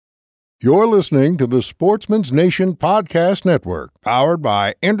You're listening to the Sportsman's Nation Podcast Network, powered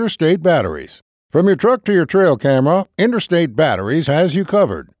by Interstate Batteries. From your truck to your trail camera, Interstate Batteries has you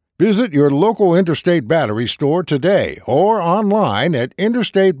covered. Visit your local Interstate Battery store today or online at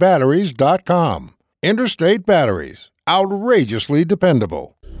interstatebatteries.com. Interstate Batteries, outrageously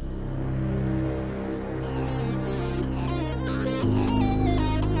dependable.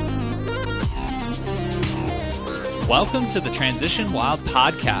 Welcome to the Transition Wild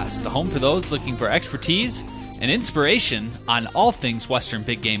Podcast, the home for those looking for expertise and inspiration on all things Western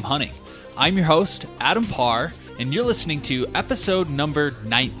big game hunting. I'm your host, Adam Parr, and you're listening to episode number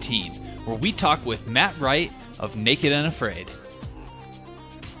 19, where we talk with Matt Wright of Naked and Afraid.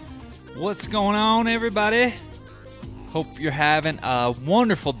 What's going on, everybody? Hope you're having a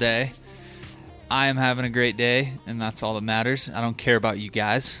wonderful day. I am having a great day, and that's all that matters. I don't care about you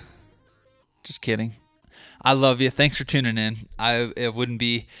guys. Just kidding. I love you. Thanks for tuning in. It wouldn't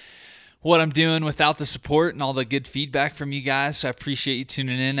be what I'm doing without the support and all the good feedback from you guys. So I appreciate you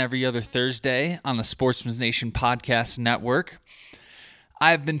tuning in every other Thursday on the Sportsman's Nation Podcast Network.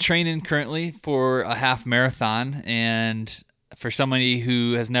 I've been training currently for a half marathon, and for somebody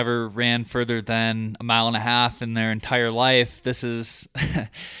who has never ran further than a mile and a half in their entire life, this is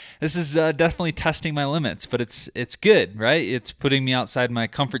definitely testing my limits. But it's good, right? It's putting me outside my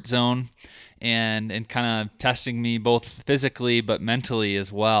comfort zone and kind of testing me both physically but mentally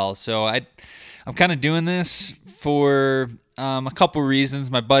as well. So I'm kind of doing this for a couple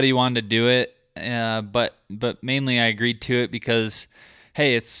reasons. My buddy wanted to do it, but mainly I agreed to it because,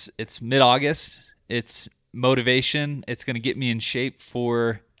 hey, it's mid-August. It's motivation. It's going to get me in shape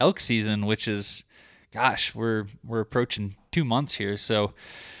for elk season, which is, gosh, we're approaching 2 months here. So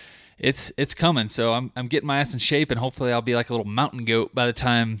it's coming. So I'm getting my ass in shape, and hopefully I'll be like a little mountain goat by the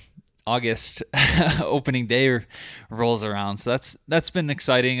time August opening day rolls around. So that's been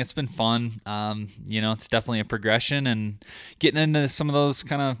exciting. It's been fun. It's definitely a progression, and getting into some of those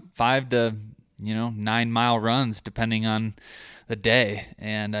kind of 5 to 9 mile runs depending on the day.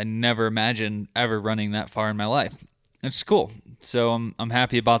 And I never imagined ever running that far in my life. It's cool. So I'm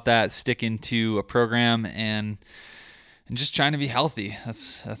happy about that, sticking to a program and just trying to be healthy.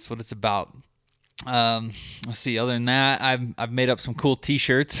 That's what it's about. Let's see. Other than that, I've made up some cool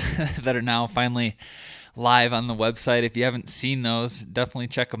T-shirts that are now finally live on the website. If you haven't seen those, definitely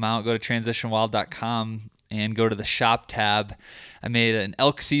check them out. Go to transitionwild.com and go to the shop tab. I made an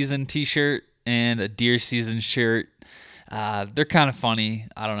elk season T-shirt and a deer season shirt. They're kind of funny.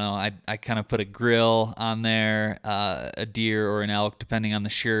 I don't know. I kind of put a grill on there, a deer or an elk, depending on the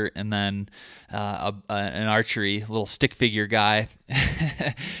shirt, and then an archery little stick figure guy.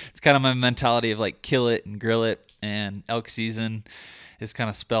 It's kind of my mentality of like kill it and grill it, and elk season is kind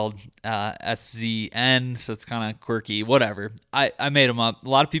of spelled SZN, so it's kind of quirky. Whatever. I made them up. A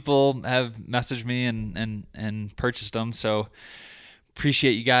lot of people have messaged me and purchased them, so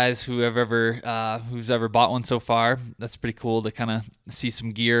appreciate you guys who's ever bought one so far. That's pretty cool to kind of see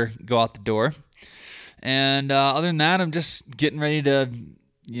some gear go out the door. And other than that, I'm just getting ready to,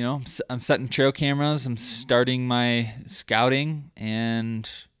 I'm setting trail cameras. I'm starting my scouting and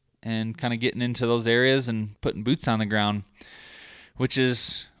kind of getting into those areas and putting boots on the ground, which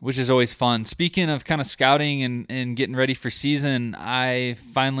is always fun. Speaking of kind of scouting and getting ready for season, I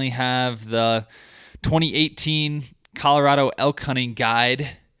finally have the 2018 Colorado elk hunting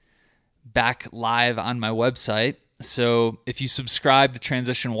guide back live on my website. So if you subscribe to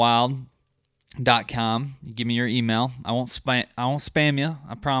transitionwild.com, you give me your email. I won't spam you,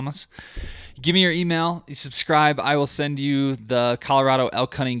 I promise. You give me your email, you subscribe, I will send you the Colorado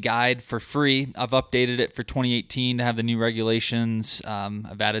elk hunting guide for free. I've updated it for 2018 to have the new regulations.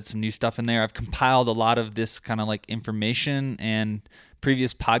 I've added some new stuff in there. I've compiled a lot of this kind of like information and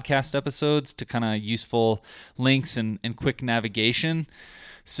previous podcast episodes to kind of useful links and quick navigation.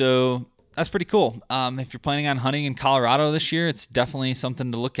 So that's pretty cool. If you're planning on hunting in Colorado this year, it's definitely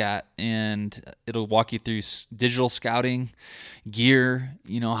something to look at, and it'll walk you through digital scouting, gear,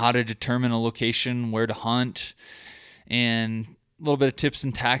 how to determine a location, where to hunt, and a little bit of tips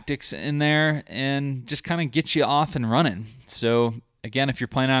and tactics in there, and just kind of get you off and running. So again, if you're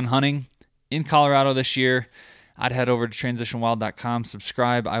planning on hunting in Colorado this year, I'd head over to transitionwild.com,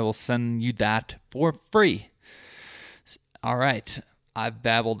 subscribe. I will send you that for free. All right. I've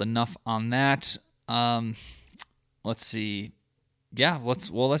babbled enough on that. Let's see. Yeah,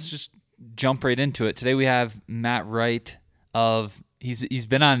 let's just jump right into it. Today we have Matt Wright he's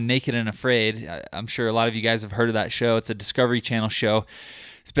been on Naked and Afraid. I'm sure a lot of you guys have heard of that show. It's a Discovery Channel show.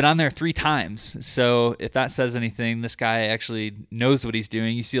 He's been on there 3 times. So if that says anything, this guy actually knows what he's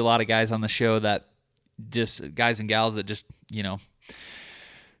doing. You see a lot of guys on the show that just guys and gals that just,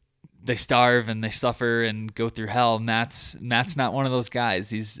 they starve and they suffer and go through hell. Matt's not one of those guys.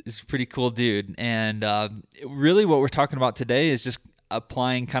 He's a pretty cool dude. And really what we're talking about today is just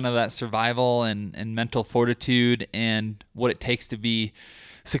applying kind of that survival and mental fortitude and what it takes to be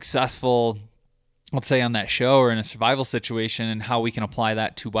successful, let's say on that show or in a survival situation, and how we can apply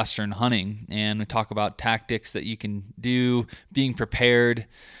that to Western hunting. And we talk about tactics that you can do, being prepared.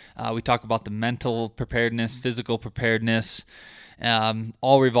 We talk about the mental preparedness, physical preparedness,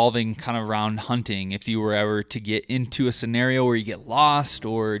 all revolving kind of around hunting. If you were ever to get into a scenario where you get lost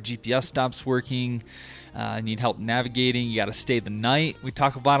or GPS stops working, need help navigating, you got to stay the night. We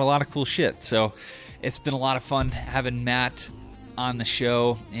talk about a lot of cool shit. So it's been a lot of fun having Matt on the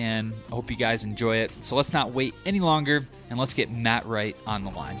show, and I hope you guys enjoy it. So let's not wait any longer, and let's get Matt Wright on the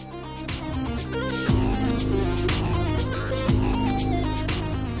line.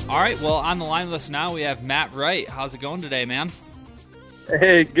 All right, well, on the line with us now, we have Matt Wright. How's it going today, man?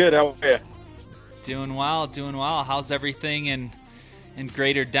 Hey, good. How are you? Doing well. How's everything in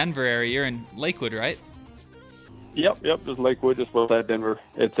greater Denver area? You're in Lakewood, right? Yep, just Lakewood, just outside Denver.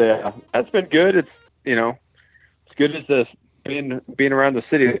 It's that's been good. It's as good as this being around the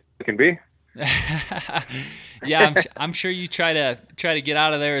city can be. Yeah, I'm sure you try to get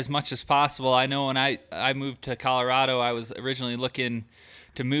out of there as much as possible. I know when I moved to Colorado, I was originally looking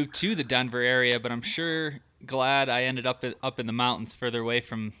to move to the Denver area, but I'm sure glad I ended up in the mountains further away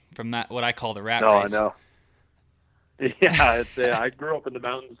from that, what I call the rat race. I know. Yeah, it's I grew up in the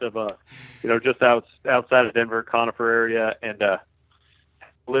mountains of just outside of Denver, Conifer area, and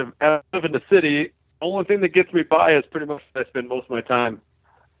live in the city. Only thing that gets me by is pretty much I spend most of my time,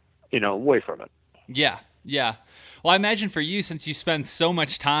 away from it. Yeah. Well, I imagine for you, since you spend so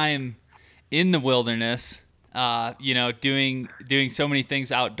much time in the wilderness, doing so many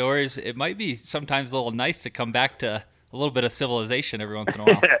things outdoors, it might be sometimes a little nice to come back to a little bit of civilization every once in a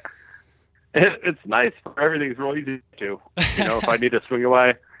while. It's nice for everything's real easy to. If I need to swing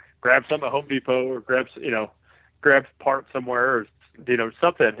away, grab some at Home Depot or grab parts somewhere or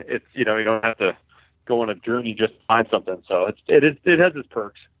something. It's you don't have to go on a journey just to find something. So it has its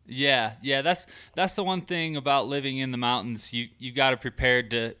perks. Yeah, that's the one thing about living in the mountains. You got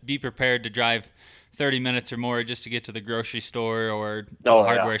to be prepared to drive 30 minutes or more just to get to the grocery store or to a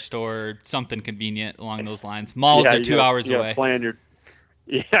hardware store or something convenient along those lines. Malls are 2 hours away.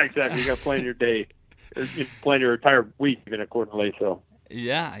 Yeah, exactly. You got to plan your day, plan your entire week even accordingly. So.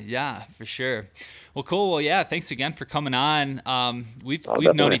 Yeah, for sure. Well, cool. Well, yeah, thanks again for coming on. We've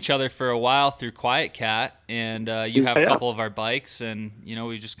known each other for a while through Quiet Cat, and you have a couple of our bikes, and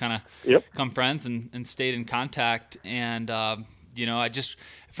we've just kind of become friends and stayed in contact. And I just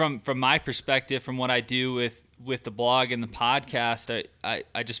from my perspective, from what I do with the blog and the podcast,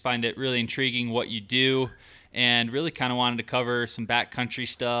 I just find it really intriguing what you do, and really kind of wanted to cover some backcountry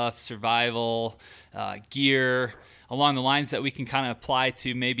stuff, survival, gear, along the lines that we can kind of apply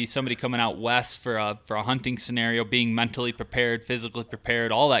to maybe somebody coming out west for a hunting scenario, being mentally prepared, physically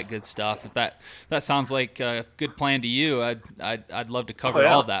prepared, all that good stuff. If that sounds like a good plan to you, I'd love to cover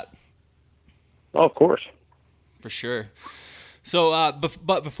all of that. Oh, of course. For sure. So,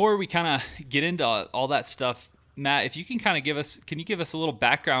 but before we kind of get into all that stuff, Matt, if you can kind of give us a little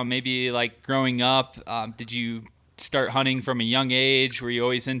background, maybe like growing up, did you start hunting from a young age? Were you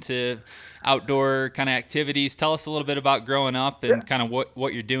always into outdoor kind of activities? Tell us a little bit about growing up and kind of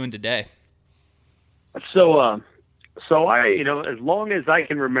what you're doing today. So I, as long as I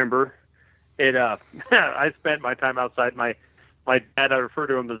can remember it, I spent my time outside. My dad, I refer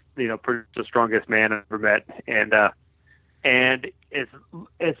to him as, pretty the strongest man I've ever met. And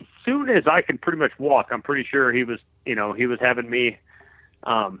as soon as I can pretty much walk, I'm pretty sure he was having me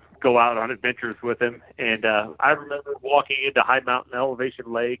go out on adventures with him. And I remember walking into high mountain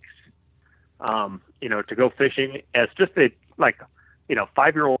elevation lakes, to go fishing as just a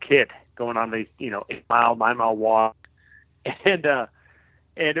 5-year-old kid going on these 8-mile, 9-mile walk. And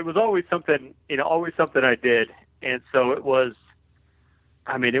it was always something I did. And so it was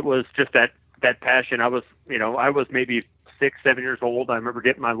just that passion. I was maybe 6-7 years old. I remember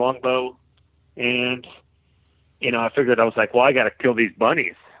getting my longbow, and I figured, I was like, well, I got to kill these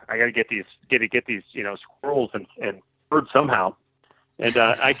bunnies. I got to get these squirrels and birds somehow. And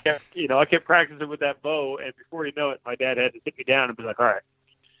I kept practicing with that bow, and before you know it, my dad had to sit me down and be like, all right,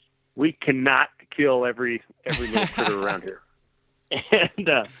 we cannot kill every little critter around here. And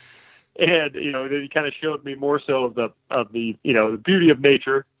then he kind of showed me more so of the the beauty of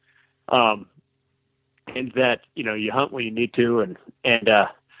nature, and that you hunt when you need to, and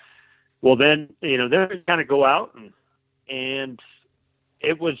then then we kind of go out and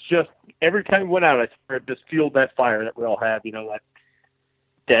it was just every time we went out, I just fueled that fire that we all have,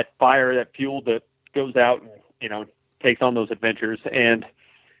 fire, that fuel that goes out and, you know, takes on those adventures. And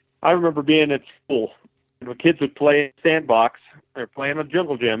I remember being at school, and when kids would play in sandbox or playing on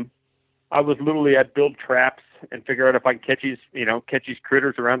jungle gym, I'd build traps and figure out if I can catch these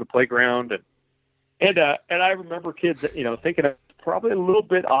critters around the playground. And I remember kids, you know, thinking it was probably a little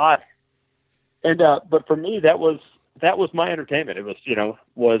bit odd. And, but for me, that was my entertainment. It was, you know,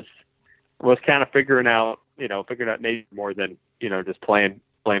 was kind of figuring out nature more than, you know, just playing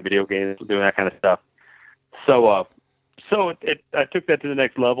video games and doing that kind of stuff. So I took that to the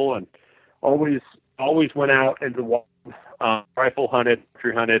next level, and always went out into the wild, rifle hunted,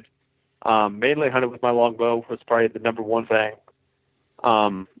 tree hunted, mainly hunted with my longbow was probably the number one thing.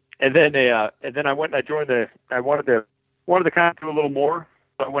 And then I went and I wanted to kind of do a little more.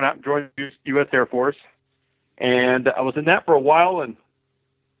 So I went out and joined the U.S. Air Force, and I was in that for a while, and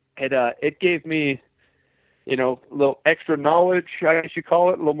it gave me, you know, a little extra knowledge, I guess you call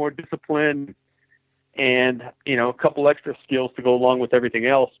it, a little more discipline, and, you know, a couple extra skills to go along with everything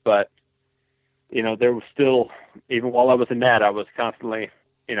else. But, you know, there was still, even while I was in that, I was constantly,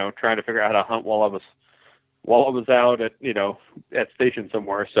 you know, trying to figure out how to hunt while I was out at, you know, at station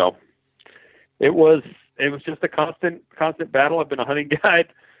somewhere. So it was just a constant battle. I've been a hunting guide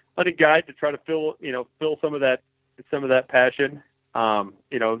to try to fill some of that passion.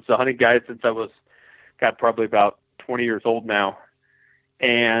 You know, it's a hunting guide since I was probably about 20 years old now.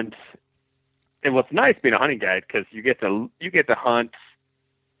 And what's nice being a hunting guide, because you get to hunt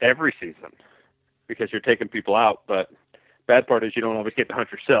every season because you're taking people out. But bad part is you don't always get to hunt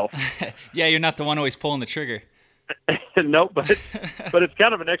yourself. Yeah, you're not the one always pulling the trigger. No, but it's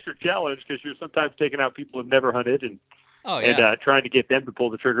kind of an extra challenge because you're sometimes taking out people who've never hunted and trying to get them to pull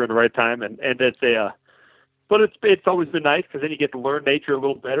the trigger in the right time. And it's but it's always been nice because then you get to learn nature a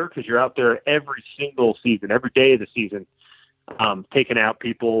little better because you're out there every single season, every day of the season, taking out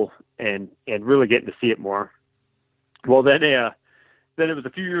people and really getting to see it more. Well, then it was a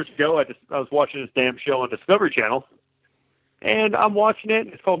few years ago. I was watching this damn show on Discovery Channel, and I'm watching it.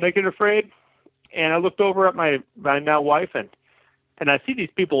 And it's called Naked and Afraid. And I looked over at my now wife, and I see these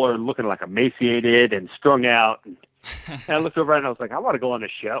people are looking like emaciated and strung out. And I looked over and I was like, I want to go on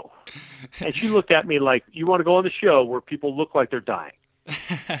this show. And she looked at me like, you want to go on the show where people look like they're dying?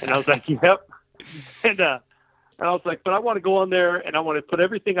 And I was like, yep. And I was like, but I want to go on there and I want to put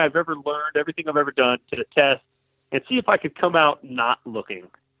everything I've ever learned, everything I've ever done to the test and see if I could come out not looking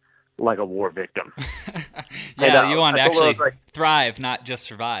like a war victim. Yeah, you want to actually thrive, not just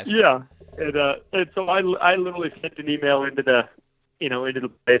survive. Yeah. And so I literally sent an email into the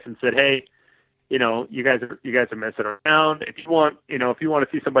place and said, hey, you know, you guys are messing around. If you want to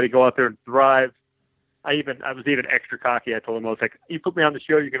see somebody go out there and thrive, I was even extra cocky. I told them, I was like, you put me on the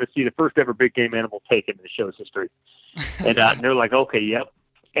show, you're going to see the first ever big game animal taken in the show's history. And they're like, okay, yep.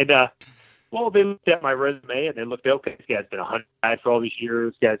 And well, they looked at my resume and they looked at, okay, this guy's been a hunter guide for all these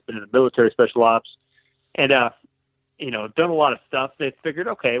years. This guy's been in the military special ops, and you know, done a lot of stuff. They figured,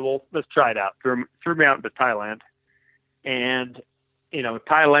 okay, well, let's try it out. Threw me out into Thailand, and, you know,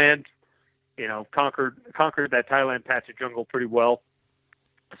 Thailand, you know, conquered that Thailand patch of jungle pretty well.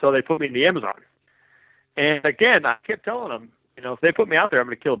 So they put me in the Amazon. And again, I kept telling them, you know, if they put me out there, I'm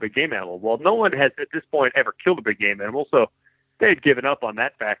going to kill a big game animal. Well, no one has at this point ever killed a big game animal. So they had given up on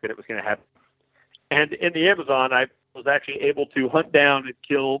that fact that it was going to happen. And in the Amazon, I was actually able to hunt down and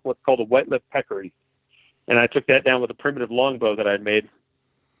kill what's called a white-lipped peccary. And I took that down with a primitive longbow that I'd made.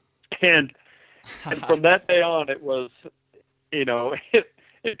 And from that day on, it was, you know,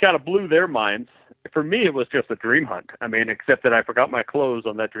 it kind of blew their minds. For me, it was just a dream hunt. I mean, except that I forgot my clothes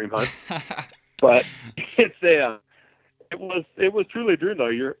on that dream hunt. But it was truly a dream, though.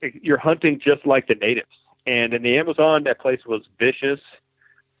 You're hunting just like the natives. And in the Amazon, that place was vicious.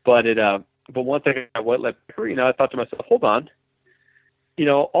 But one thing I white-lipped peccary, you know, I thought to myself, hold on. You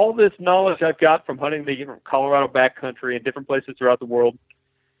know, all this knowledge I've got from hunting the Colorado backcountry and different places throughout the world,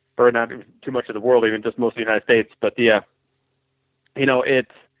 or not too much of the world, even just most of the United States, but you know,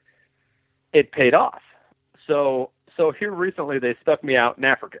 it paid off. So here recently they stuck me out in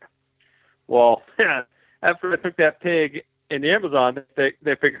Africa. Well, after I took that pig in the Amazon, they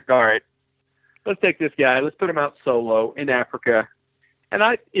figured, all right, let's take this guy, let's put him out solo in Africa. And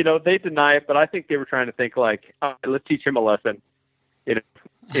they deny it, but I think they were trying to think like, all right, let's teach him a lesson.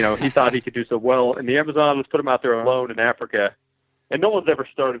 You know, he thought he could do so well in the Amazon. Let's put him out there alone in Africa. And no one's ever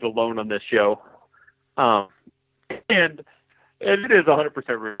started alone on this show. And it is 100%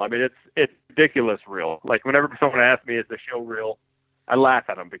 real. I mean, it's ridiculous real. Like whenever someone asks me, is the show real? I laugh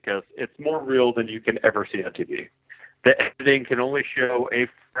at them because it's more real than you can ever see on TV. The editing can only show a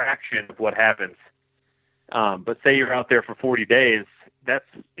fraction of what happens. But say you're out there for 40 days that's,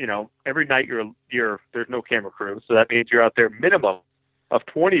 every night there's no camera crew. So that means you're out there minimum of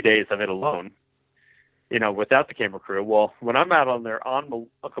 20 days of it alone, without the camera crew. Well, when I'm out on there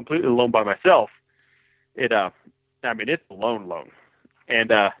completely alone by myself, it's alone.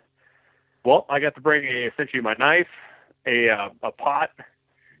 And, well, I got to bring essentially my knife, a pot,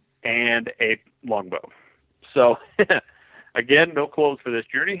 and a longbow. So again, no clothes for this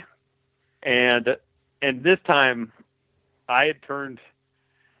journey. And this time I had turned,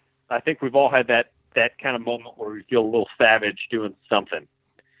 I think we've all had that kind of moment where we feel a little savage doing something.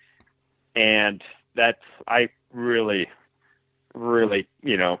 And I really, really,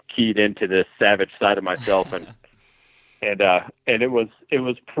 keyed into this savage side of myself. And it was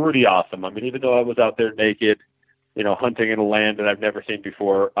pretty awesome. I mean, even though I was out there naked, hunting in a land that I've never seen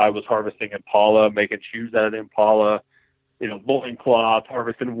before, I was harvesting impala, making shoes out of the impala, loincloths,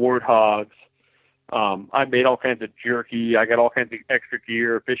 harvesting warthogs. I made all kinds of jerky. I got all kinds of extra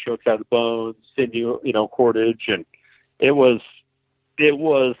gear, fish hooks out of the bones, sinew, cordage. And it was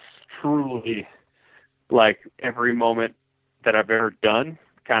truly like every moment that I've ever done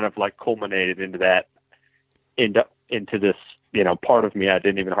kind of like culminated into this, part of me I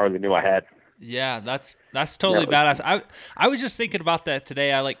didn't even hardly knew I had. Yeah, that's totally badass. I was just thinking about that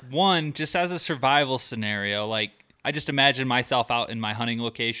today. I just as a survival scenario, I just imagine myself out in my hunting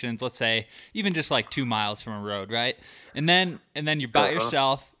locations, let's say even just 2 miles from a road, right? And then you're by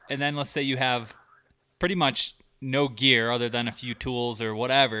yourself, and then let's say you have pretty much no gear other than a few tools or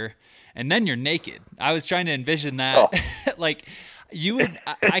whatever, and then you're naked. I was trying to envision that. You would,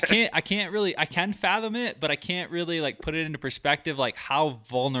 I can fathom it, but I can't really put it into perspective, how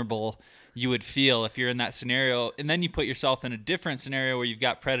vulnerable you would feel if you're in that scenario. And then you put yourself in a different scenario where you've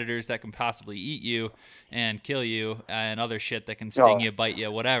got predators that can possibly eat you and kill you and other shit that can sting you, bite you,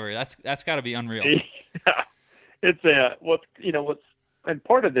 whatever. That's gotta be unreal. Yeah. It's and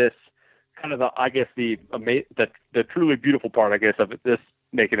part of this kind of the truly beautiful part, I guess, of this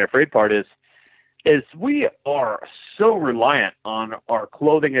Naked and Afraid part is we are so reliant on our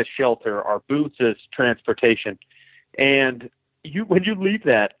clothing as shelter, our boots as transportation. And when you leave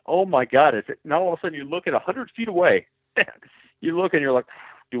that, oh my God, now all of a sudden you look at 100 feet away, you look and you're like,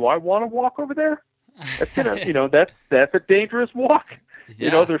 do I want to walk over there? That's gonna, that's a dangerous walk.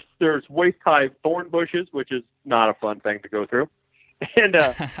 Yeah. There's waist-high thorn bushes, which is not a fun thing to go through. And,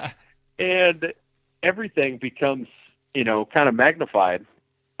 and everything becomes, kind of magnified.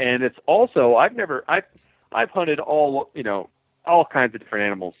 And it's also, I've hunted all kinds of different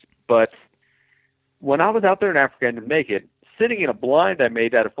animals, but when I was out there in Africa and naked, sitting in a blind I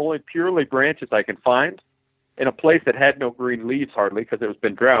made out of only purely branches I can find in a place that had no green leaves hardly because it was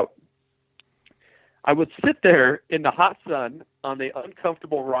been drought, I would sit there in the hot sun on the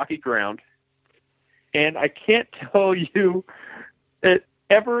uncomfortable rocky ground, and I can't tell you that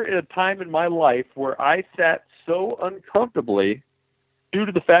ever in a time in my life where I sat so uncomfortably due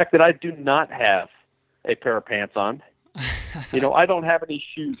to the fact that I do not have a pair of pants on. I don't have any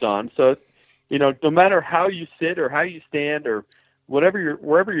shoes on. So, no matter how you sit or how you stand or wherever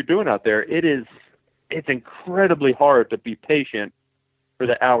you're doing out there, it's incredibly hard to be patient for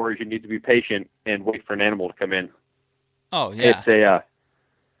the hours you need to be patient and wait for an animal to come in. Oh yeah.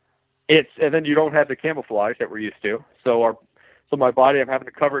 And then you don't have the camouflage that we're used to. So my body, I'm having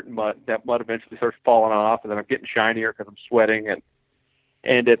to cover it in mud. That mud eventually starts falling off, and then I'm getting shinier because I'm sweating,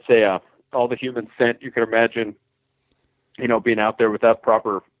 and it's all the human scent you can imagine, being out there without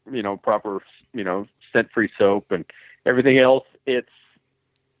proper scent-free soap and everything else. It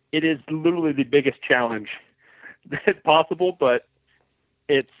is literally the biggest challenge that's possible, but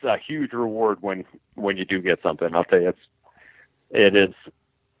it's a huge reward when you do get something. I'll tell you, it is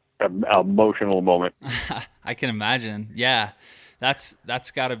an emotional moment. I can imagine. Yeah, that's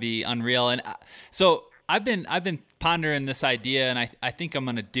got to be unreal. And so I've been pondering this idea, and I think I'm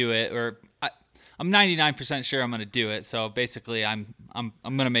going to do it, or I'm 99% sure I'm going to do it. So basically I'm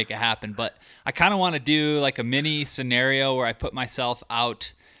going to make it happen, but I kind of want to do a mini scenario where I put myself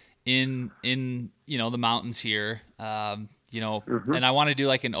out in the mountains here, Mm-hmm. and I want to do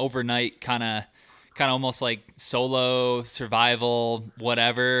an overnight kind of almost solo survival,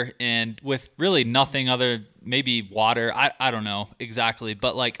 whatever. And with really nothing other, maybe water. I don't know exactly,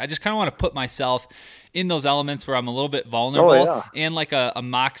 but I just kind of want to put myself in those elements where I'm a little bit vulnerable and a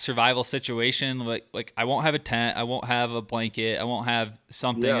mock survival situation. Like I won't have a tent. I won't have a blanket. I won't have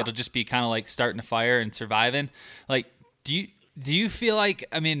something. Yeah. It'll just be kind of starting a fire and surviving. Do you feel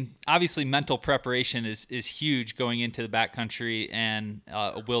obviously mental preparation is huge going into the backcountry and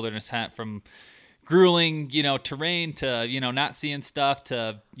a wilderness hunt, from grueling, terrain to, not seeing stuff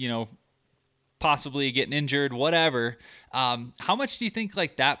to, possibly getting injured, whatever. How much do you think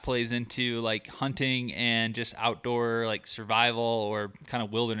like that plays into like hunting and just outdoor like survival or kind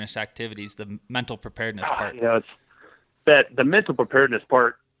of wilderness activities, the mental preparedness part? It's that the mental preparedness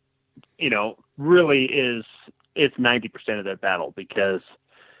part, really it's 90% of that battle, because,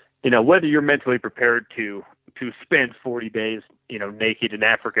 whether you're mentally prepared to spend 40 days, naked in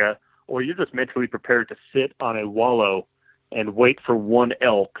Africa, or you're just mentally prepared to sit on a wallow and wait for one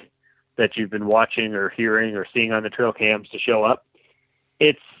elk that you've been watching or hearing or seeing on the trail cams to show up.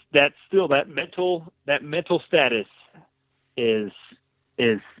 That's still that mental status is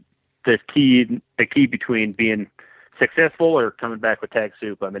the key between being successful or coming back with tag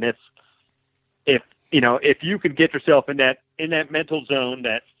soup. I mean, if you could get yourself in that mental zone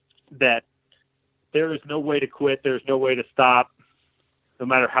that there is no way to quit, there's no way to stop, no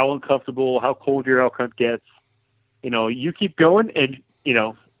matter how uncomfortable, how cold your elk hunt gets, you keep going and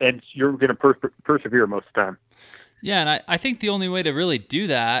you're going to persevere most of the time. Yeah, and I think the only way to really do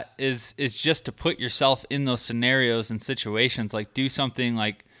that is just to put yourself in those scenarios and situations, like do something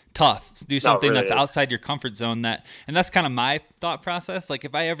like tough, do something that's outside your comfort zone. And that's kind of my thought process. Like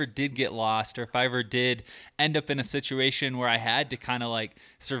if I ever did get lost, or if I ever did end up in a situation where I had to kind of like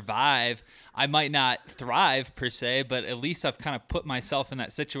survive, I might not thrive per se, but at least I've kind of put myself in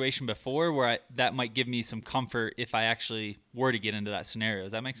that situation before where that might give me some comfort if I actually were to get into that scenario.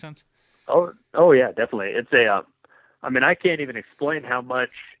 Does that make sense? Oh yeah, definitely. It's I can't even explain how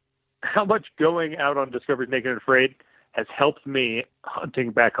much going out on Discovery's Naked and Afraid has helped me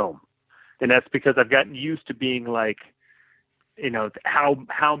hunting back home. And that's because I've gotten used to being like,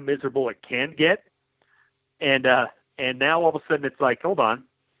 how miserable it can get. And now all of a sudden it's like, hold on,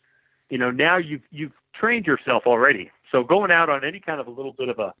 now you've trained yourself already. So going out on any kind of a little bit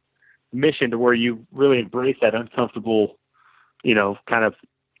of a mission to where you really embrace that uncomfortable,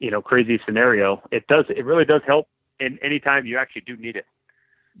 crazy scenario, it really does help in any time you actually do need it.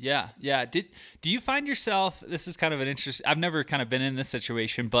 Yeah. Do you find yourself, this is kind of an interesting, I've never kind of been in this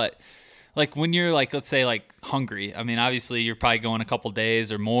situation, but like when you're like, let's say like hungry, I mean, obviously you're probably going a couple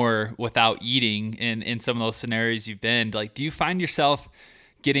days or more without eating in some of those scenarios you've been, like, do you find yourself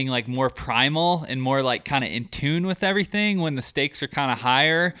getting like more primal and more like kind of in tune with everything when the stakes are kind of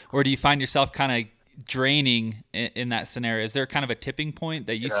higher, or do you find yourself kind of draining in that scenario? Is there kind of a tipping point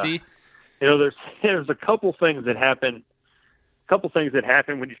that you see? There's a couple things that happen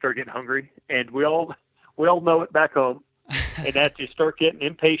when you start getting hungry, and we all know it back home. And that's, you start getting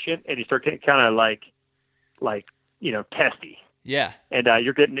impatient and you start getting kind of like testy. Yeah. And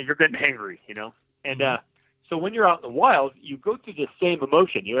you're getting hangry, And so when you're out in the wild, you go through the same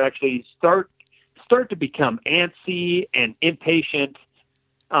emotion. You actually start to become antsy and impatient,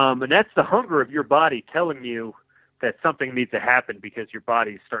 and that's the hunger of your body telling you that something needs to happen because your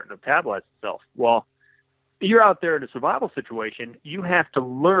body's starting to metabolize itself. Well, you're out there in a survival situation, you have to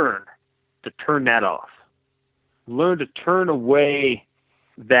learn to turn that off. Learn to turn away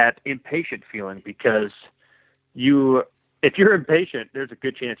that impatient feeling, because if you're impatient, there's a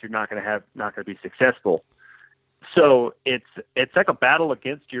good chance you're not going to be successful. So it's like a battle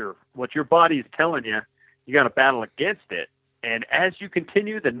against what your body is telling you. You got to battle against it. And as you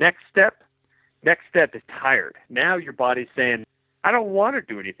continue, the next step is tired. Now your body's saying, I don't want to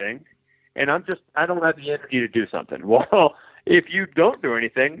do anything, and I don't have the energy to do something. Well, if you don't do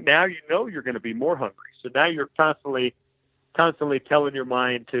anything, now you're going to be more hungry. So now you're constantly telling your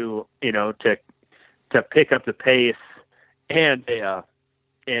mind to pick up the pace and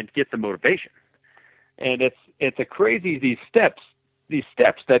get the motivation. And it's a crazy, these steps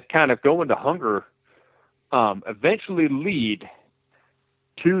that kind of go into hunger eventually lead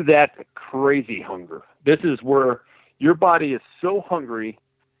to that crazy hunger. This is where your body is so hungry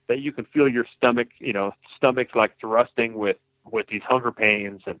that you can feel your stomach's like thrusting with these hunger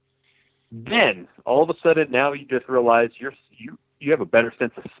pains. And then all of a sudden now you just realize you have a better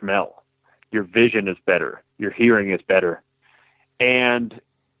sense of smell. Your vision is better. Your hearing is better. And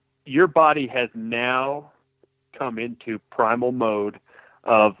your body has now come into primal mode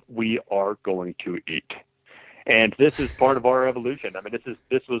of, we are going to eat. And this is part of our evolution. I mean,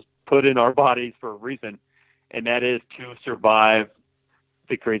 this was put in our bodies for a reason, and that is to survive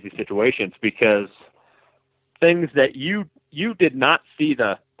the crazy situations, because things that you did not see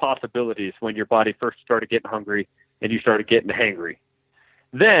the possibilities when your body first started getting hungry and you started getting hangry.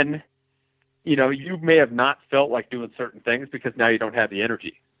 Then, you may have not felt like doing certain things because now you don't have the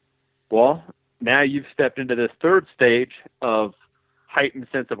energy. Well, now you've stepped into this third stage of heightened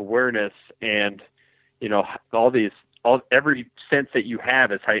sense of awareness, and every sense that you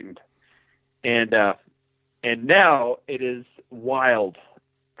have is heightened, and now it is wild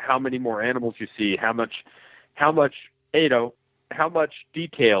how many more animals you see, how much, how much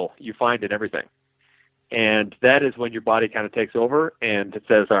detail you find in everything. And that is when your body kind of takes over and it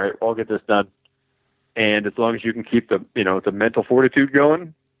says, all right, I'll get this done. And as long as you can keep the mental fortitude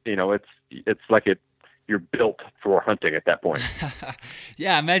going, it's like you're built for hunting at that point.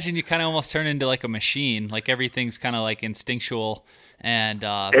 Yeah, imagine you kind of almost turn into like a machine, like everything's kind of like instinctual, and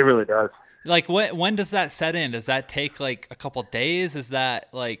it really does. Like when does that set in? Does that take like a couple days? Is that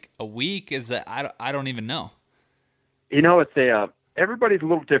like a week? Is that I don't even know. It's everybody's a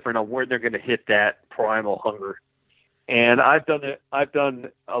little different on where they're going to hit that primal hunger. And I've done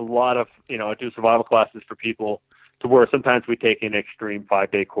a lot of, I do survival classes for people to where sometimes we take an extreme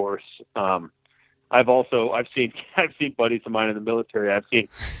 5-day course. I've seen buddies of mine in the military. I've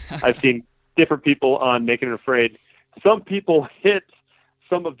seen different people on Naked and Afraid. Some people hit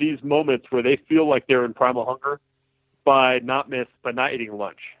some of these moments where they feel like they're in primal hunger by not eating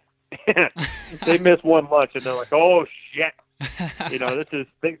lunch. They miss one lunch and they're like, oh shit.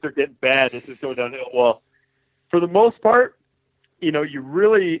 Things are getting bad. This is going downhill. Well, for the most part, you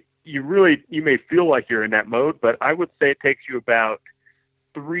may feel like you're in that mode, but I would say it takes you about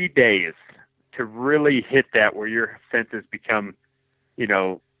 3 days to really hit that where your senses become,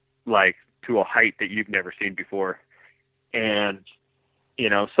 like to a height that you've never seen before. And,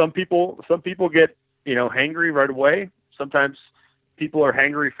 some people get, hangry right away. Sometimes people are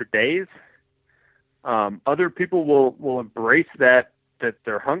hangry for days. Other people will embrace that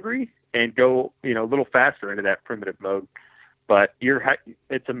they're hungry and go, a little faster into that primitive mode. But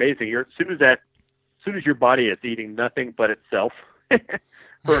it's amazing. As soon as your body is eating nothing but itself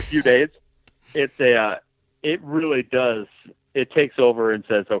for a few days, it really does. It takes over and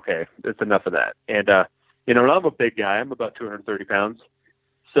says, okay, it's enough of that. And, and I'm a big guy. I'm about 230 pounds.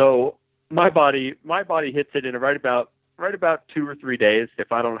 So my body hits it in right about 2 or 3 days.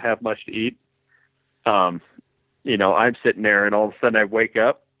 If I don't have much to eat, I'm sitting there and all of a sudden I wake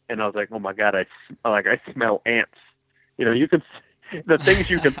up and I was like, oh my God, I smell ants. The things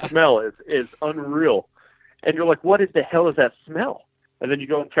you can smell is unreal. And you're like, what is the hell is that smell? And then you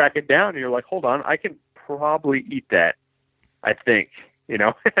go and track it down and you're like, hold on, I can probably eat that. I think,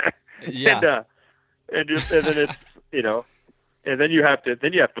 Yeah. and then it's, and then you have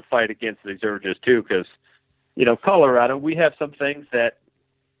to fight against these urges too. Cause, Colorado, we have some things that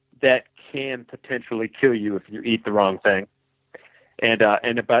can potentially kill you if you eat the wrong thing. And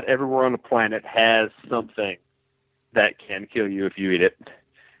about everywhere on the planet has something that can kill you if you eat it.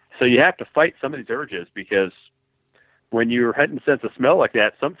 So you have to fight some of these urges because when you're hitting the sense of smell like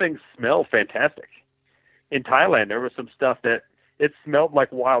that, some things smell fantastic. In Thailand, there was some stuff that it smelled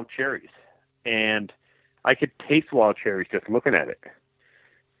like wild cherries, and I could taste wild cherries just looking at it.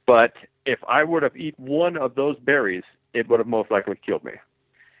 But if I would have eaten one of those berries, it would have most likely killed me.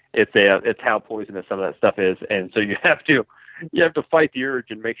 It's how poisonous some of that stuff is, and so you have to fight the urge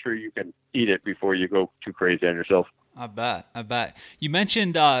and make sure you can eat it before you go too crazy on yourself. I bet. You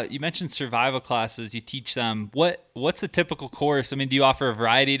mentioned survival classes. You teach them. What's a typical course? I mean, do you offer a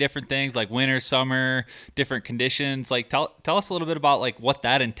variety of different things like winter, summer, different conditions? Like tell us a little bit about like what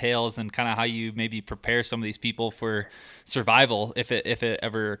that entails and kind of how you maybe prepare some of these people for survival if it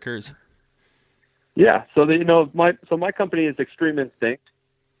ever occurs. Yeah. So my company is Extreme Instinct,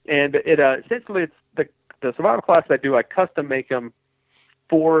 and it essentially it's the survival class I do. I custom make them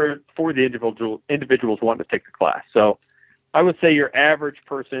for the individuals wanting to take the class. So I would say your average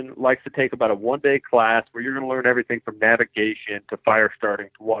person likes to take about a 1-day class where you're going to learn everything from navigation to fire starting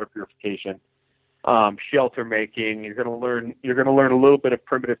to water purification, shelter making. You're going to learn a little bit of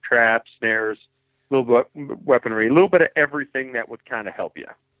primitive traps, snares, a little bit weaponry, a little bit of everything that would kind of help you.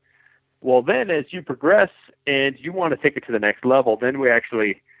 Well, then as you progress and you want to take it to the next level, then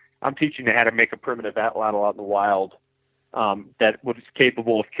I'm teaching you how to make a primitive atlatl out in the wild that was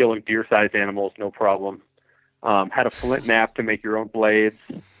capable of killing deer-sized animals, no problem. How to flint knapp to make your own blades,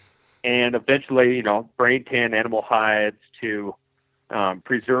 and eventually, brain tan animal hides to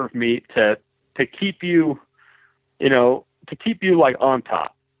preserve meat to keep you, like on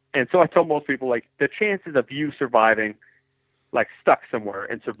top. And so I tell most people, like, the chances of you surviving, like stuck somewhere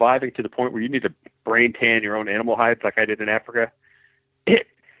and surviving to the point where you need to brain tan your own animal hides, like I did in Africa,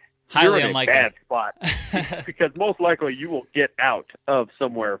 highly you're unlikely. in a bad spot because most likely you will get out of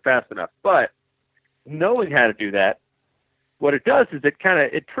somewhere fast enough. But knowing how to do that, what it does is it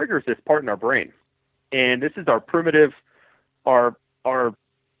triggers this part in our brain. And this is our primitive, our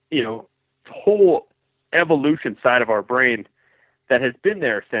whole evolution side of our brain that has been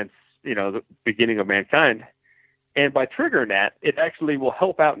there since, the beginning of mankind. And by triggering that, it actually will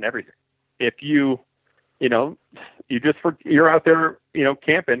help out in everything. If you you know, you're out there, you know,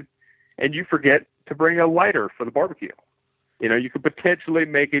 camping, and you forget to bring a lighter for the barbecue. You know, you could potentially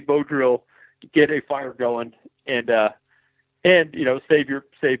make a bow drill, get a fire going, and you know, save your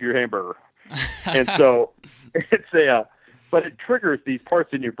hamburger. And so but it triggers these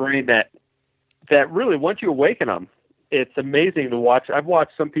parts in your brain that really, once you awaken them, it's amazing to watch. I've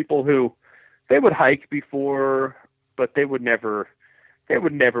watched some people who they would hike before, but they would never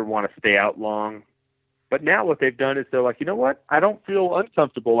want to stay out long. But now what they've done is they're like, you know what? I don't feel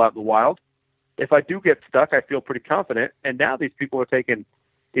uncomfortable out in the wild. If I do get stuck, I feel pretty confident. And now these people are taking,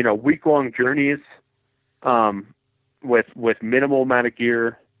 you know, week-long journeys with minimal amount of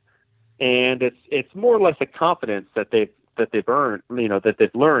gear, and it's more or less a confidence that they've earned, you know, that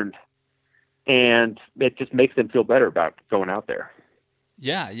they've learned, and it just makes them feel better about going out there.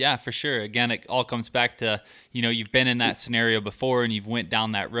 Yeah, for sure. Again, it all comes back to, you know, you've been in that scenario before and you've went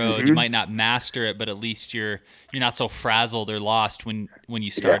down that road. Mm-hmm. You might not master it, but at least you're not so frazzled or lost when you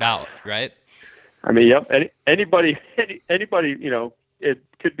start out, right? I mean, yep. Anybody, you know, it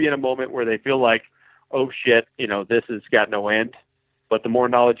could be in a moment where they feel like, oh shit, you know, this has got no end. But the more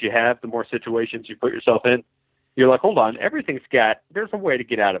knowledge you have, the more situations you put yourself in, you're like, hold on, there's a way to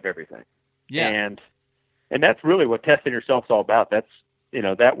get out of everything. Yeah. And that's really what testing yourself is all about. That's, you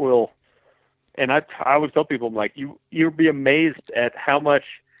know, that will, and I always tell people, I'm like, you'll be amazed at how much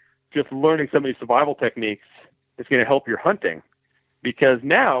just learning some of these survival techniques is going to help your hunting. Because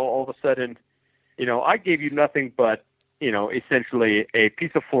now all of a sudden, you know, I gave you nothing but, you know, essentially a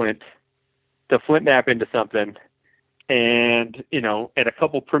piece of flint, to flint nap into something, and, you know, and a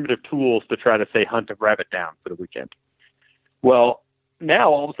couple primitive tools to try to, say, hunt a rabbit down for the weekend. Well,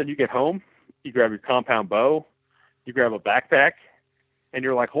 now all of a sudden you get home, you grab your compound bow, you grab a backpack, and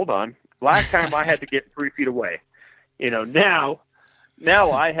you're like, hold on, last time I had to get 3 feet away. You know, now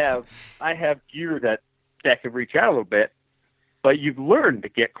I have gear that can reach out a little bit, but you've learned to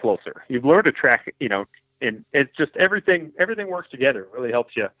get closer. You've learned to track, you know, and it's just everything works together. It really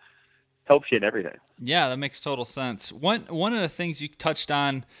helps you in everything. Yeah, that makes total sense. One of the things you touched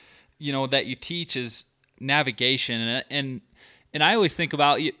on, you know, that you teach is navigation, and I always think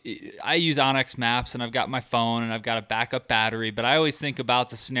about, I use Onyx Maps, and I've got my phone and I've got a backup battery, but I always think about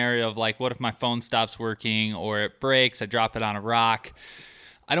the scenario of like, what if my phone stops working or it breaks, I drop it on a rock.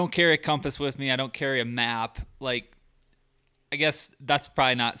 I don't carry a compass with me. I don't carry a map. Like, I guess that's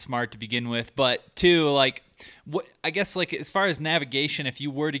probably not smart to begin with, but two, like, what I guess, like, as far as navigation, if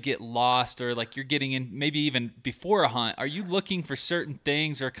you were to get lost, or like you're getting in maybe even before a hunt, are you looking for certain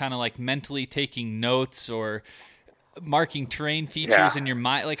things, or kind of like mentally taking notes or marking terrain features in your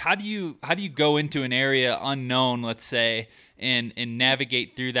mind? Like, how do you go into an area unknown, let's say, and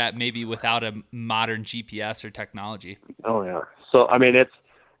navigate through that maybe without a modern GPS or technology? Oh yeah. So I mean, it's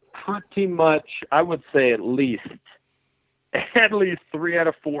pretty much, I would say at least 3 out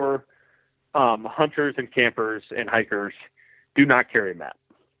of 4 hunters and campers and hikers do not carry a map.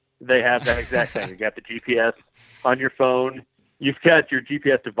 They have that exact thing. You got the GPS on your phone. You've got your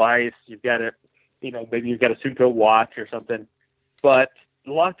GPS device. You've got it, you know, maybe you've got a Suunto watch or something. But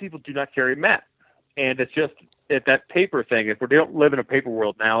a lot of people do not carry a map, and it's just that paper thing. If we don't live in a paper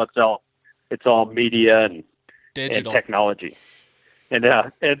world now, it's all media and digital and technology, and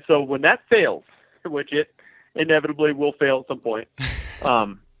so when that fails, which it inevitably will fail at some point.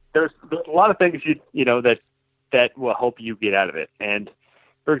 There's a lot of things you know that will help you get out of it. And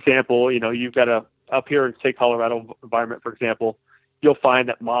for example, you know, you've got up here in, say, Colorado environment, for example, you'll find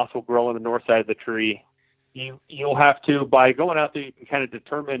that moss will grow on the north side of the tree. You'll have to, by going out there, you can kind of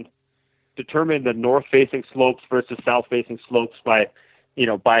determine the north facing slopes versus south facing slopes by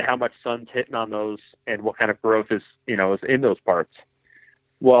how much sun's hitting on those and what kind of growth is in those parts.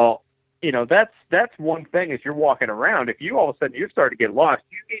 Well, you know, that's one thing. As you're walking around, if you all of a sudden you start to get lost,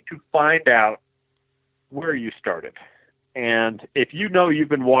 you need to find out where you started. And if you know you've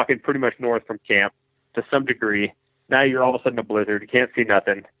been walking pretty much north from camp to some degree, now you're all of a sudden in a blizzard, you can't see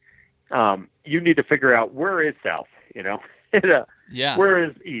nothing. You need to figure out, where is south, you know? Yeah. Where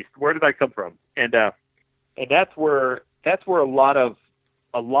is east? Where did I come from? And that's where a lot of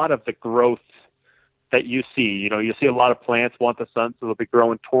the growth that you see, you know, you see a lot of plants want the sun, so they'll be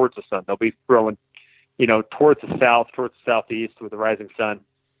growing towards the sun. They'll be growing, you know, towards the south, towards the southeast with the rising sun.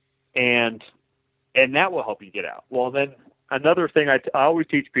 And that will help you get out. Well, then another thing I always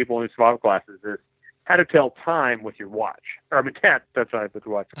teach people in survival classes is how to tell time with your watch. Or, I mean, that's right, with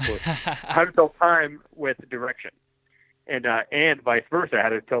your watch, of course. How to tell time with direction. And vice versa, how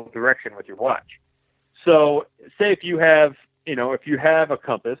to tell direction with your watch. So say if you have a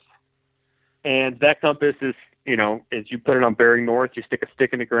compass, and that compass is, you know, as you put it on bearing north, you stick a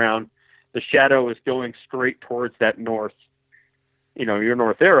stick in the ground, the shadow is going straight towards that north, your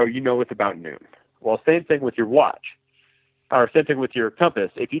north arrow, it's about noon. Well, same thing with your watch, or same thing with your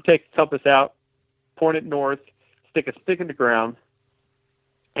compass. If you take the compass out, point it north, stick a stick in the ground,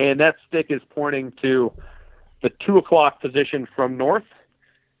 and that stick is pointing to the 2 o'clock position from north,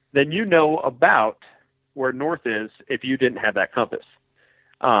 then you know about where north is if you didn't have that compass.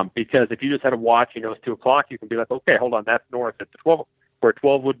 Because if you just had a watch, it's 2 o'clock, you can be like, okay, hold on, that's north at the 12, where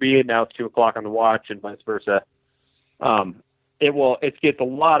 12 would be, and now it's 2 o'clock on the watch, and vice versa. It gets a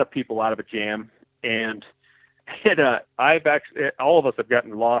lot of people out of a jam, and all of us have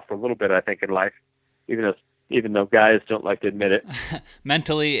gotten lost a little bit, I think, in life, even though guys don't like to admit it.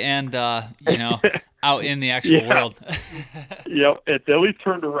 Mentally and, out in the actual world. It's at least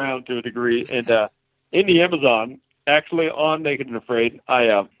turned around to a degree. And in the Amazon, actually on Naked and Afraid,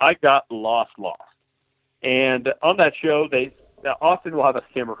 I got lost. And on that show, they often will have a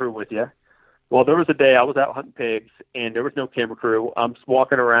camera crew with you. Well, there was a day I was out hunting pigs, and there was no camera crew. I'm just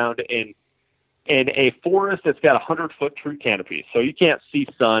walking around in a forest that's got 100-foot tree canopy, so you can't see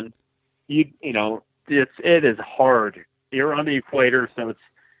sun. It is hard. You're on the equator, so it's,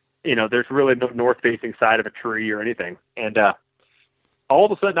 there's really no north-facing side of a tree or anything. And all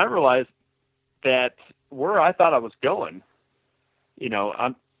of a sudden I realized that where I thought I was going,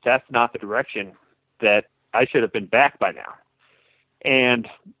 that's not the direction that I should have been back by now. And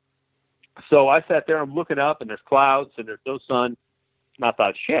so I sat there, I'm looking up, and there's clouds, and there's no sun. And I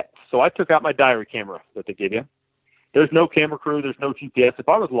thought, shit. So I took out my diary camera that they give you. There's no camera crew. There's no GPS. If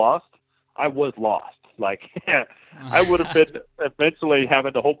I was lost, I was lost. Like, I would have been eventually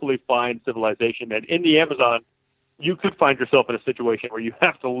having to hopefully find civilization. And in the Amazon, you could find yourself in a situation where you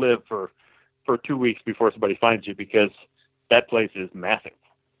have to live for 2 weeks before somebody finds you, because that place is massive.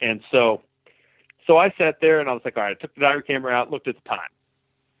 And so I sat there and I was like, all right, I took the diary camera out, looked at the time.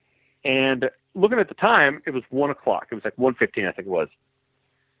 And looking at the time, it was 1 o'clock. It was like 1:15, I think it was.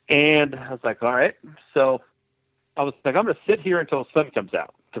 And I was like, all right. So I was like, I'm going to sit here until the sun comes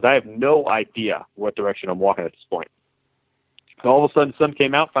out, because I have no idea what direction I'm walking at this point. And all of a sudden, the sun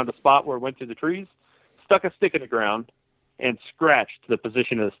came out, found a spot where it went through the trees, stuck a stick in the ground, and scratched the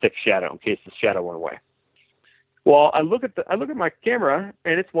position of the stick's shadow in case the shadow went away. Well, I look at my camera,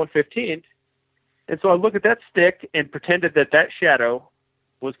 and it's 1:15, and so I look at that stick and pretended that shadow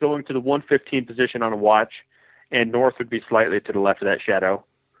was going to the 1:15 position on a watch, and north would be slightly to the left of that shadow,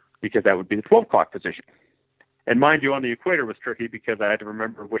 because that would be the 12 o'clock position. And mind you, on the equator was tricky, because I had to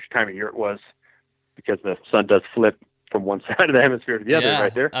remember which time of year it was, because the sun does flip from one side of the hemisphere to the other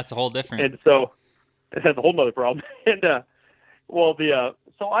right there. That's a whole different. And so it has a whole nother problem. And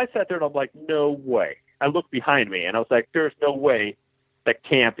so I sat there and I'm like, no way. I looked behind me and I was like, there's no way that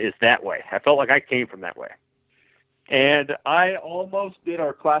camp is that way. I felt like I came from that way. And I almost did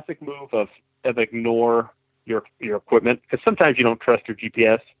our classic move of ignore your equipment, because sometimes you don't trust your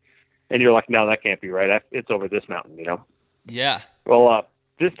GPS. And you're like, no, that can't be right. It's over this mountain, Yeah. Well,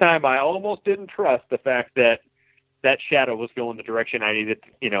 this time I almost didn't trust the fact that shadow was going the direction I needed,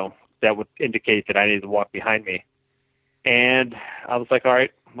 that would indicate that I needed to walk behind me. And I was like, all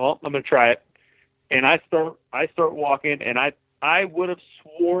right, well, I'm going to try it. And I start walking, and I would have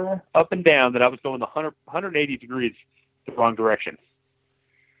swore up and down that I was going 180 degrees the wrong direction.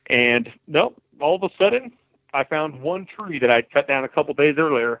 And nope, all of a sudden I found one tree that I'd cut down a couple days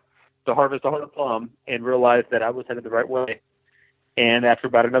earlier to harvest a heart plum, and realized that I was headed the right way. And after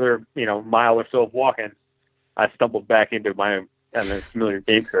about another, mile or so of walking, I stumbled back into my familiar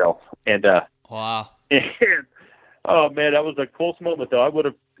game trail. And wow. And, oh man, that was a close moment though. I would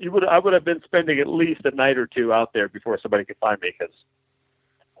have been spending at least a night or two out there before somebody could find me, because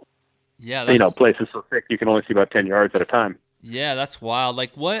places so thick you can only see about 10 yards at a time. Yeah, that's wild.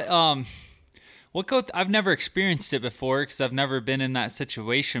 Like I've never experienced it before, because I've never been in that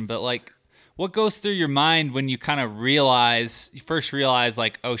situation, but like, what goes through your mind when you kind of first realize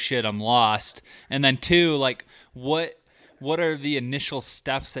like, oh shit, I'm lost. And then two, like what are the initial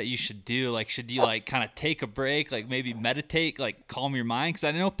steps that you should do? Like, should you like kind of take a break, like maybe meditate, like calm your mind? Cause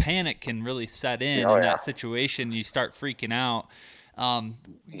I know panic can really set in that situation. You start freaking out.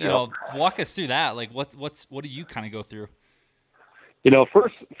 Walk us through that. Like what do you kind of go through?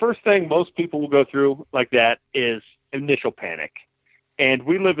 First thing most people will go through like that is initial panic. And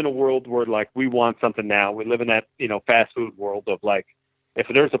we live in a world where like we want something now. We live in that, fast food world of like, if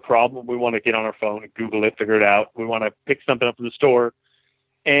there's a problem, we want to get on our phone and Google it, figure it out. We want to pick something up from the store.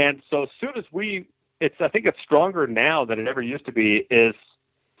 And so as soon as I think it's stronger now than it ever used to be, is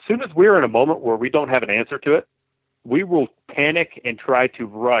as soon as we're in a moment where we don't have an answer to it, we will panic and try to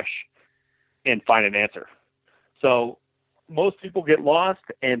rush and find an answer. So most people get lost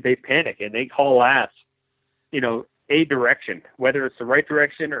and they panic and they haul ass, a direction, whether it's the right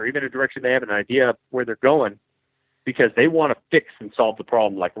direction or even a direction they have an idea of where they're going, because they want to fix and solve the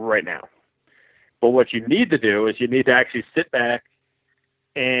problem like right now. But what you need to do is you need to actually sit back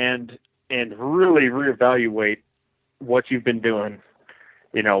and really reevaluate what you've been doing,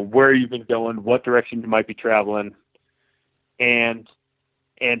 where you've been going, what direction you might be traveling, and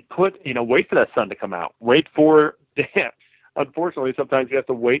wait for that sun to come out. Unfortunately, sometimes you have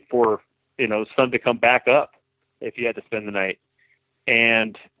to wait for, sun to come back up if you had to spend the night,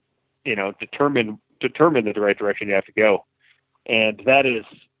 and, determine the right direction you have to go. And that is,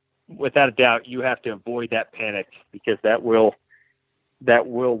 without a doubt, you have to avoid that panic, because that will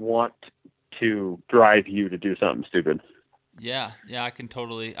want to drive you to do something stupid. Yeah, I can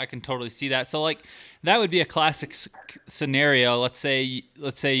totally see that. So like that would be a classic scenario. Let's say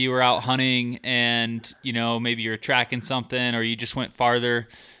you were out hunting and, maybe you're tracking something, or you just went farther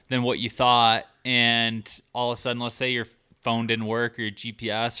than what you thought, and all of a sudden, let's say your phone didn't work or your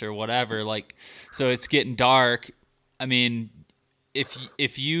GPS or whatever, like, so it's getting dark. I mean,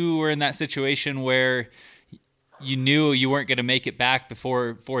 if you were in that situation where you knew you weren't going to make it back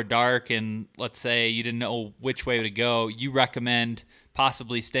before dark, and let's say you didn't know which way to go, you recommend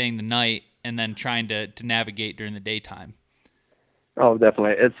possibly staying the night and then trying to navigate during the daytime. Oh,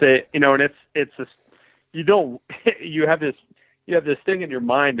 definitely. You have this thing in your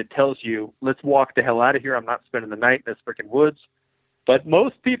mind that tells you, let's walk the hell out of here. I'm not spending the night in this freaking woods. But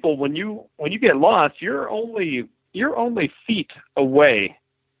most people, when you get lost, you're only feet away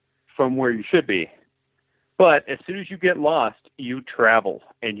from where you should be. But as soon as you get lost, you travel,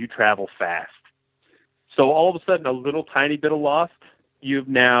 and you travel fast. So all of a sudden, a little tiny bit of lost, you've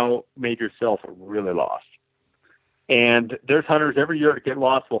now made yourself really lost. And there's hunters every year that get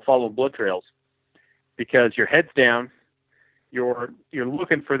lost while following blood trails, because your head's down, you're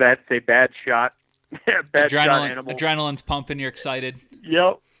looking for that, say, bad shot animal. Adrenaline's pumping, you're excited.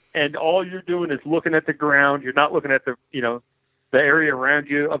 Yep. And all you're doing is looking at the ground. You're not looking at the area around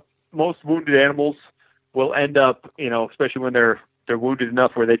you. Most wounded animals will end up, especially when they're wounded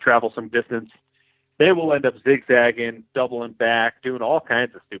enough where they travel some distance, they will end up zigzagging, doubling back, doing all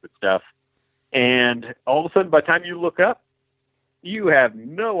kinds of stupid stuff. And all of a sudden, by the time you look up, you have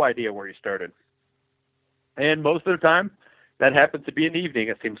no idea where you started. And most of the time, that happens to be in the evening,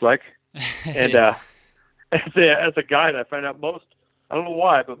 it seems like. And as a guide, I find out I don't know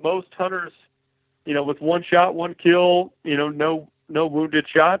why, but most hunters, with one shot, one kill, no wounded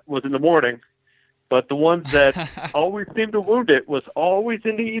shot, was in the morning. But the ones that always seemed to wound it was always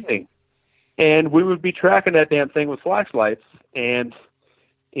in the evening. And we would be tracking that damn thing with flashlights. And,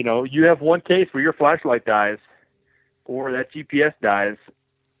 you have one case where your flashlight dies, or that GPS dies,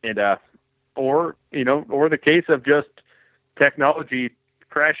 and or the case of just technology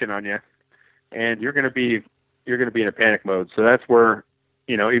crashing on you, and you're going to be in a panic mode. So that's where,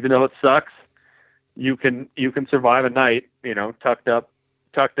 even though it sucks, you can survive a night, tucked up,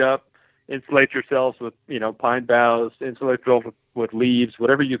 insulate yourselves with, pine boughs, insulate yourself with leaves,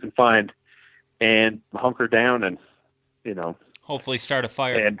 whatever you can find, and hunker down and, hopefully start a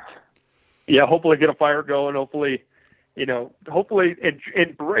fire. And hopefully get a fire going. Hopefully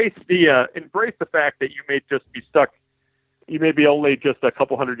embrace the fact that you may just be stuck. You may be only just a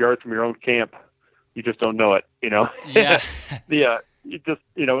couple hundred yards from your own camp. You just don't know it, Yeah. You just,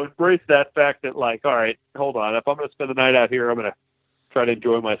 embrace that fact that, like, all right, hold on. If I'm going to spend the night out here, I'm going to try to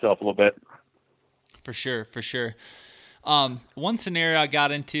enjoy myself a little bit. For sure. One scenario I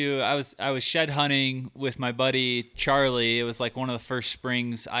got into, I was shed hunting with my buddy Charlie. It was like one of the first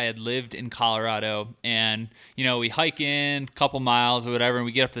springs I had lived in Colorado, and we hike in a couple miles or whatever, and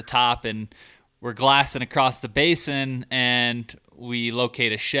we get up to the top, and we're glassing across the basin, and we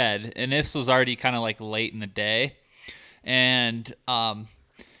locate a shed. And this was already kind of like late in the day, and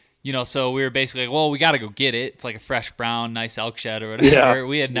so we were basically like, well, we got to go get it. It's like a fresh brown, nice elk shed or whatever. Yeah.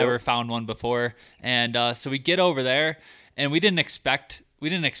 We had never found one before. And so we get over there, and we didn't expect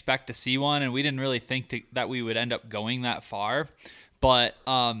to see one, and we didn't really think that we would end up going that far. But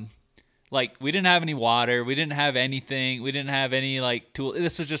we didn't have any water. We didn't have anything. We didn't have any like tool.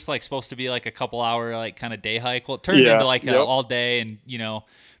 This was just like supposed to be like a couple hour like kind of day hike. Well, it turned into like an all day, and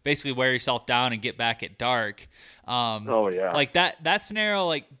basically wear yourself down and get back at dark. Like that scenario,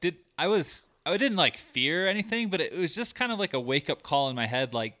 like I didn't like fear anything, but it was just kind of like a wake up call in my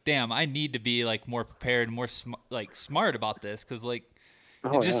head. Like, damn, I need to be like more prepared, more smart about this. Cause like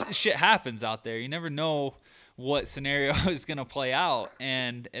shit happens out there. You never know what scenario is going to play out.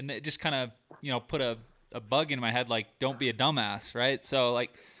 And it just kind of, put a bug in my head. Like, don't be a dumbass. Right. So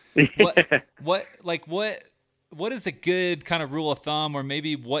like, what what is a good kind of rule of thumb, or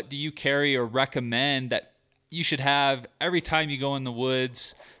maybe what do you carry or recommend that you should have every time you go in the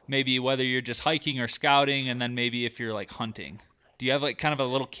woods, maybe whether you're just hiking or scouting, and then maybe if you're like hunting? Do you have like kind of a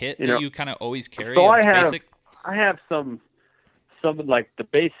little kit that you kind of always carry? So I have some like the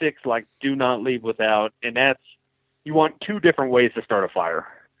basics, like do not leave without, and that's, you want two different ways to start a fire.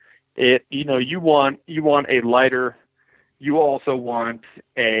 You want a lighter. You also want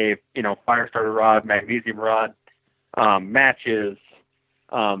a, fire starter rod, magnesium rod, matches.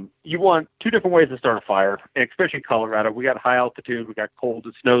 You want two different ways to start a fire, and especially in Colorado. We got high altitude. We got cold.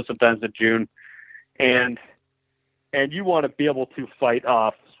 It snows sometimes in June. And you want to be able to fight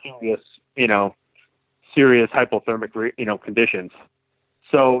off serious hypothermic, conditions.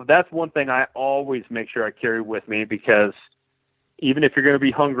 So that's one thing I always make sure I carry with me, because even if you're going to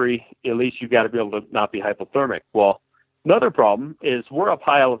be hungry, at least you got to be able to not be hypothermic. Well, another problem is we're up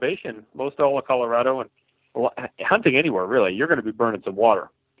high elevation, most all of Colorado, and hunting anywhere really, you're going to be burning some water.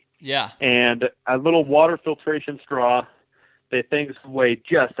 Yeah. And a little water filtration straw, the things weigh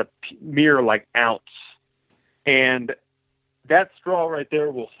just a mere like ounce. And that straw right there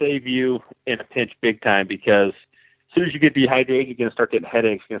will save you in a pinch big time, because as soon as you get dehydrated, you're going to start getting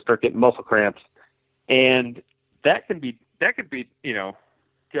headaches, you're going to start getting muscle cramps. And that could be,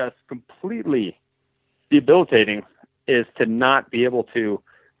 just completely debilitating, is to not be able to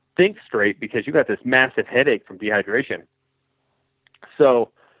think straight because you got this massive headache from dehydration. So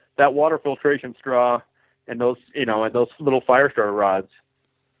that water filtration straw and those little fire starter rods,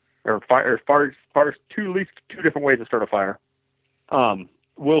 at least two different ways to start a fire,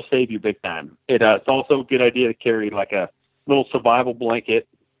 will save you big time. It's also a good idea to carry like a little survival blanket,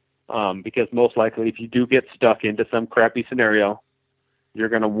 because most likely if you do get stuck into some crappy scenario, you're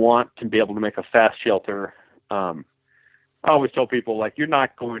going to want to be able to make a fast shelter. I always tell people, like, you're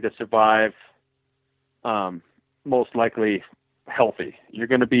not going to survive most likely healthy. You're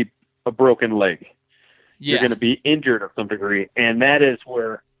going to be a broken leg. Yeah. You're going to be injured of some degree. And that is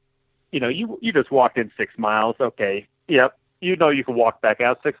where, you just walked in 6 miles. Okay. Yep. You can walk back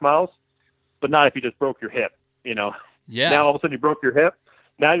out 6 miles, but not if you just broke your hip, Yeah. Now all of a sudden you broke your hip.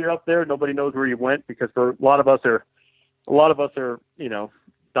 Now you're up there. Nobody knows where you went, because for a lot of us are,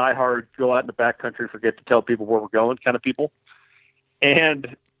 die hard, go out in the backcountry, forget to tell people where we're going kind of people.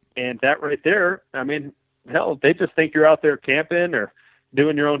 And that right there, I mean, hell, they just think you're out there camping or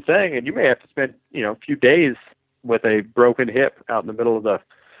doing your own thing, and you may have to spend, a few days with a broken hip out in the middle of the,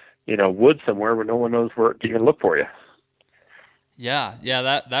 woods somewhere where no one knows where to even look for you. Yeah,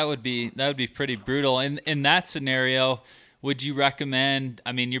 that would be pretty brutal. In that scenario, would you recommend,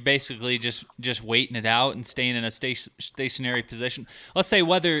 I mean, you're basically just waiting it out and staying in a stationary position. Let's say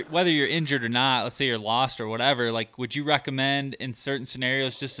whether you're injured or not, let's say you're lost or whatever, like, would you recommend in certain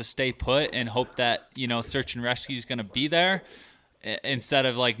scenarios just to stay put and hope that, search and rescue is going to be there instead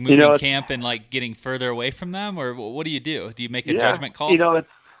of like moving camp and like getting further away from them? Or what do you do? Do you make a judgment call?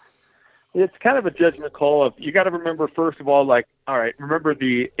 It's kind of a judgment call of, you got to remember, first of all, like, all right, remember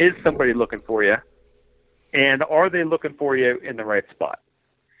is somebody looking for you? And are they looking for you in the right spot?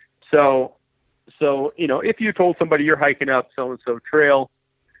 So, if you told somebody you're hiking up so-and-so trail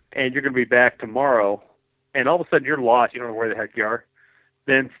and you're going to be back tomorrow, and all of a sudden you're lost, you don't know where the heck you are,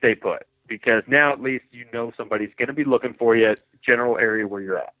 then stay put. Because now at least somebody's going to be looking for you at the general area where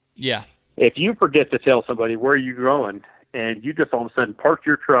you're at. Yeah. If you forget to tell somebody where you're going, and you just all of a sudden parked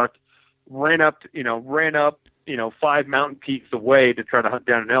your truck, ran up 5 mountain peaks away to try to hunt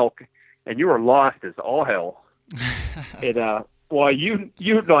down an elk, and you were lost as all hell. You'd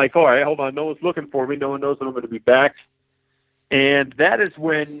like, all right, hold on, no one's looking for me, no one knows when I'm going to be back. And that is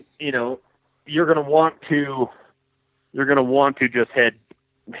when, you're going to want to just head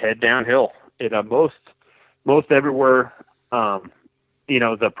downhill. Most everywhere,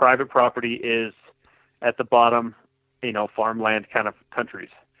 the private property is at the bottom, farmland kind of countries.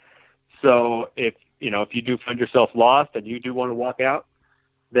 So if you do find yourself lost and you do want to walk out,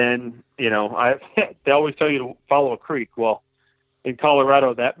 then, they always tell you to follow a creek. Well, in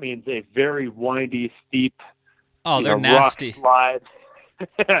Colorado, that means a very windy, steep, they're nasty. Rock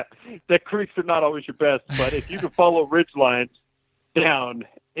slide. The creeks are not always your best, but if you can follow ridge lines down,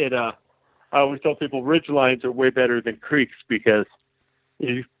 I always tell people ridge lines are way better than creeks, because,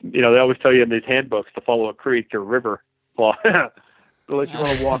 they always tell you in these handbooks to follow a creek or river. Well, unless you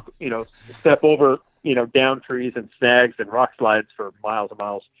want to walk, step over, down trees and snags and rock slides for miles and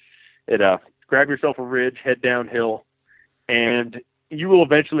miles. Grab yourself a ridge, head downhill, and you will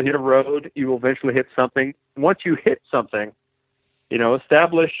eventually hit a road. You will eventually hit something. Once you hit something,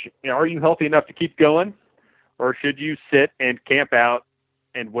 establish, are you healthy enough to keep going, or should you sit and camp out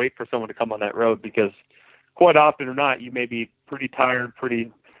and wait for someone to come on that road? Because quite often or not, you may be pretty tired,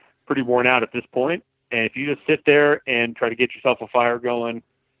 pretty worn out at this point. And if you just sit there and try to get yourself a fire going,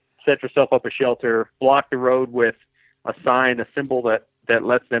 set yourself up a shelter, block the road with a sign, a symbol that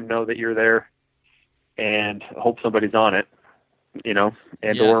lets them know that you're there, and hope somebody's on it,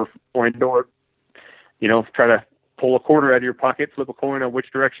 or indoor, try to pull a quarter out of your pocket, flip a coin on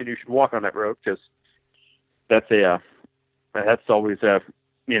which direction you should walk on that road, because that's always a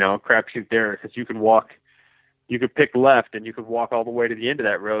crapshoot there, because you could pick left and you could walk all the way to the end of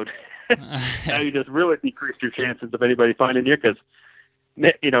that road. Now you just really decreased your chances of anybody finding you, because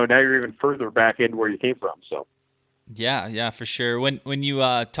now you're even further back into where you came from. So. Yeah, for sure. When you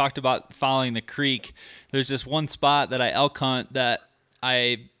talked about following the creek, there's this one spot that I elk hunt that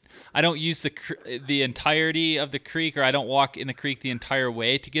I don't use the entirety of the creek, or I don't walk in the creek the entire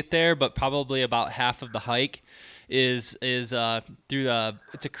way to get there, but probably about half of the hike is through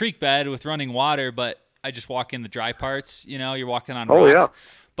it's a creek bed with running water, but I just walk in the dry parts. You're walking on rocks. Oh, yeah.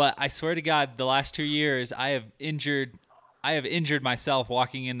 But I swear to God, the last 2 years I have injured myself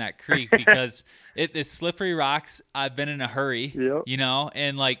walking in that creek because it's slippery rocks. I've been in a hurry,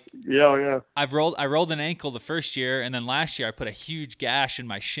 and like, yeah. I rolled an ankle the first year, and then last year I put a huge gash in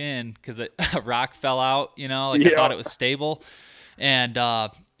my shin because a rock fell out, I thought it was stable. And,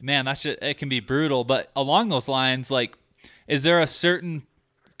 man, it can be brutal. But along those lines, like, is there a certain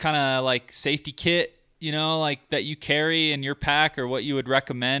kind of like safety kit, like that you carry in your pack, or what you would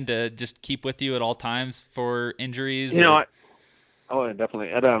recommend to just keep with you at all times for injuries?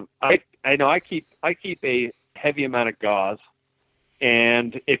 Definitely. I know I keep a heavy amount of gauze,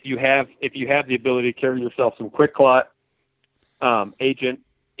 and if you have the ability to carry yourself some Quick Clot agent,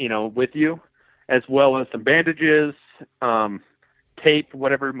 with you, as well as some bandages, tape,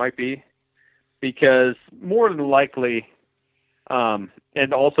 whatever it might be, because more than likely,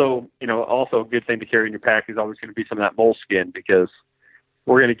 and also a good thing to carry in your pack is always going to be some of that moleskin, because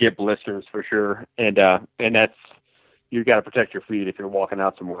we're going to get blisters for sure, and that's, you've got to protect your feet if you're walking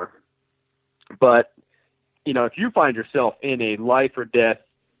out somewhere. But if you find yourself in a life or death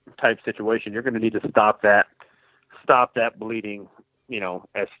type situation, you're going to need to stop that bleeding,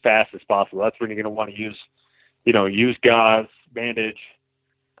 as fast as possible. That's when you're going to want to use gauze, bandage,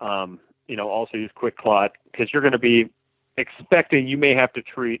 also use Quick Clot, because you're going to be expecting you may have to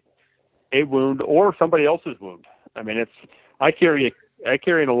treat a wound or somebody else's wound. I mean, I carry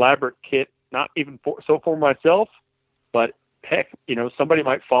an elaborate kit, not even for myself, but heck, somebody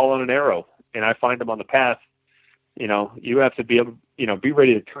might fall on an arrow and I find them on the path. You have to be able, be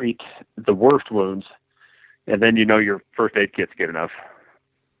ready to treat the worst wounds, and then your first aid kit's good enough.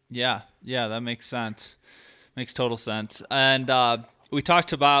 Yeah, that makes sense. Makes total sense. And we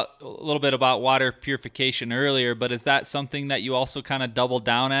talked a little bit about water purification earlier, but is that something that you also kind of double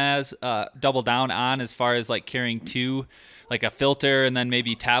down on as far as like carrying two, like a filter and then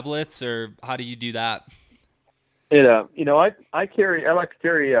maybe tablets, or how do you do that? I like to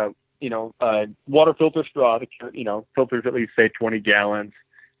carry a water filter straw that filters at least say 20 gallons.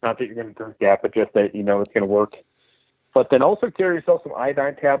 Not that you're going to drink that, but just that it's going to work. But then also carry yourself some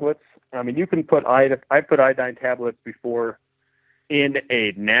iodine tablets. I mean, you can put I put iodine tablets before in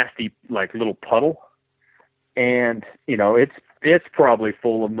a nasty like little puddle, and it's probably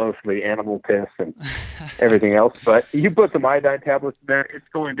full of mostly animal piss and everything else. But you put some iodine tablets in there, it's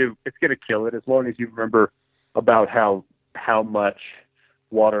going to kill it, as long as you remember about how much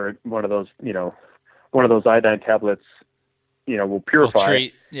water one of those iodine tablets will purify.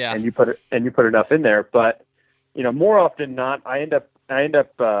 Yeah. And you put enough in there. But more often than not, I end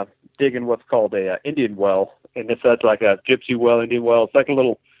up digging what's called a Indian well, and that's like a gypsy well, Indian well. It's like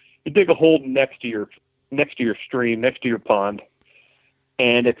you dig a hole next to your stream, next to your pond,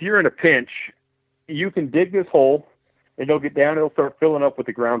 and if you're in a pinch, you can dig this hole, and it'll get down, it'll start filling up with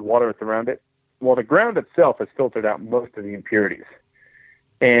the groundwater that's around it. Well, the ground itself has filtered out most of the impurities,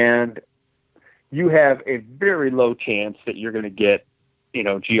 and you have a very low chance that you're going to get,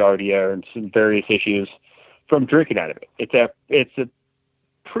 Giardia and some various issues from drinking out of it. It's a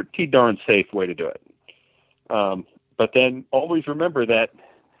pretty darn safe way to do it. But then always remember that,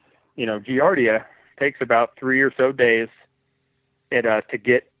 Giardia takes about 3 or so days to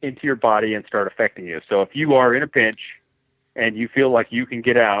get into your body and start affecting you. So if you are in a pinch and you feel like you can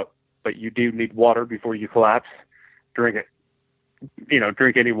get out, but you do need water before you collapse, drink it.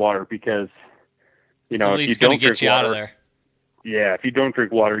 Drink any water, because, it's at least going to get you out of there. Yeah, if you don't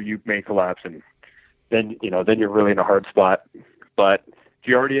drink water, you may collapse, and then you're really in a hard spot. But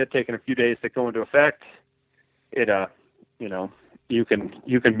Giardia taking a few days to go into effect, you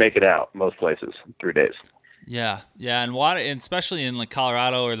can make it out most places in 3 days. Yeah, and water, and especially in like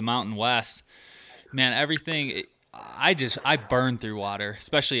Colorado or the Mountain West, Man, everything. I burn through water,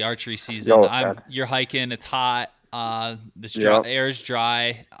 especially archery season. Oh, You're hiking, it's hot. This Yep. air is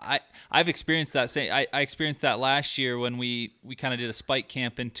dry. I've experienced that. I experienced that last year when we kind of did a spike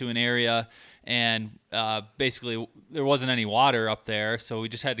camp into an area, and basically there wasn't any water up there, so we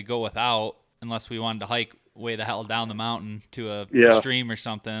just had to go without unless we wanted to hike way the hell down the mountain to a stream or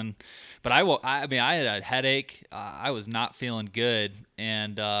something. But I mean, I had a headache. I was not feeling good,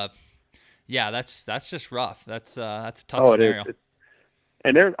 and yeah, that's just rough. That's a tough scenario.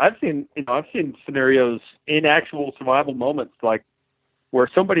 And I've seen scenarios in actual survival moments, like where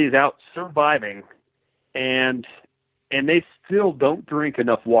somebody is out surviving, and they still don't drink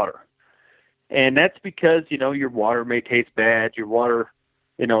enough water, and that's because your water may taste bad. Your water,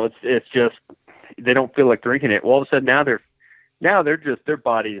 it's just they don't feel like drinking it. Well, all of a sudden now they're just their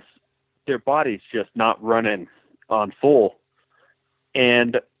body's just not running on full,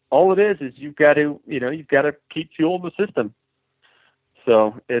 and all it is you've got to keep fuel in the system.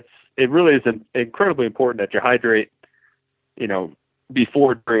 So it really is incredibly important that you hydrate,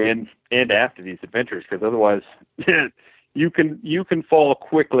 before, during, and after these adventures, because otherwise you can fall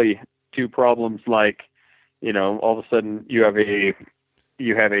quickly to problems like, all of a sudden you have a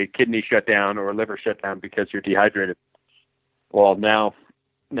kidney shutdown or a liver shutdown because you're dehydrated. Well, now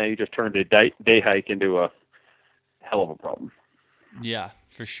you just turned a day hike into a hell of a problem. Yeah,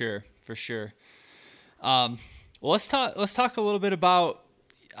 for sure. Well, let's talk a little bit about.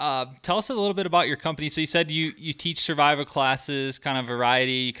 Tell us a little bit about your company. So you said you teach survival classes, kind of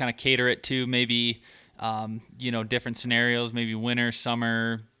variety. You kind of cater it to maybe different scenarios, maybe winter,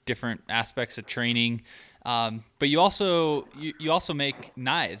 summer, different aspects of training. But you also make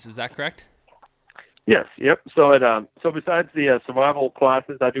knives. Is that correct? Yes. Yep. So so besides the survival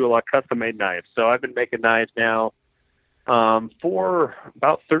classes, I do a lot of custom made knives. So I've been making knives now for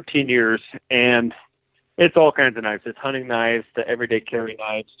about 13 years, and it's all kinds of knives. It's hunting knives to everyday carry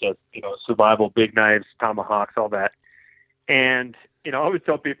knives to, survival big knives, tomahawks, all that. And, I always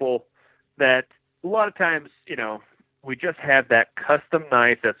tell people that a lot of times, we just have that custom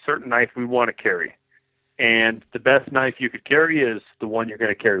knife, that certain knife we want to carry. And the best knife you could carry is the one you're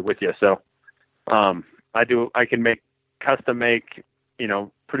going to carry with you. So I can custom make,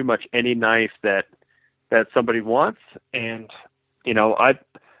 pretty much any knife that somebody wants. And, I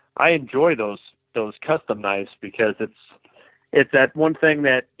enjoy those custom knives because it's that one thing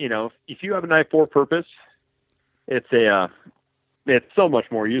that, if you have a knife for a purpose, it's so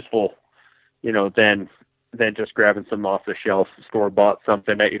much more useful, than just grabbing some off the shelf, store bought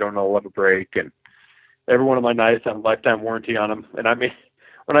something that you don't know will ever break. And every one of my knives have a lifetime warranty on them. And I mean,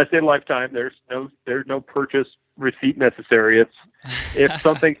 when I say lifetime, there's no purchase receipt necessary. If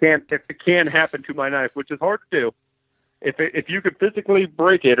it can happen to my knife, which is hard to do, if you could physically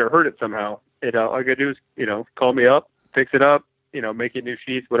break it or hurt it somehow, all you gotta do is, call me up, fix it up, make it new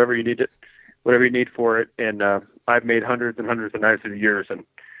sheaths, whatever you need for it. And I've made hundreds and hundreds of knives through the years, and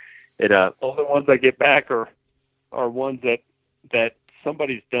all the ones I get back are ones that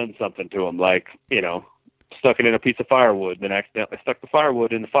somebody's done something to them, like, stuck it in a piece of firewood, then accidentally stuck the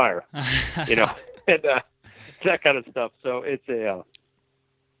firewood in the fire, and that kind of stuff. So it's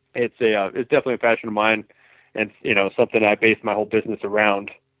definitely a passion of mine, and something I based my whole business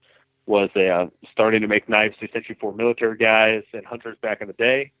around was starting to make knives essentially for military guys and hunters back in the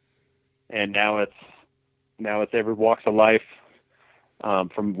day, and now it's every walks of life,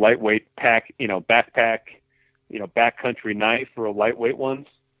 from lightweight backpack, backcountry knife, real lightweight ones,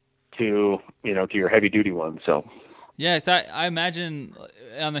 to your heavy duty ones. So yes, I imagine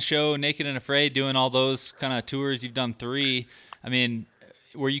on the show Naked and Afraid, doing all those kind of tours. You've done 3. I mean,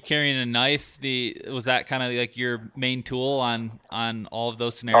 were you carrying a knife? Was that kind of like your main tool on all of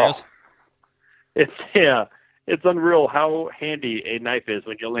those scenarios? Oh, it's unreal how handy a knife is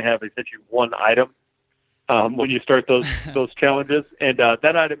when you only have essentially one item. When you start those challenges, and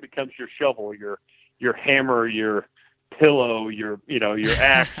that item becomes your shovel, your hammer, your pillow, your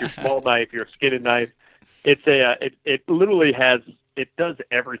axe, your small knife, your skidded knife. It literally does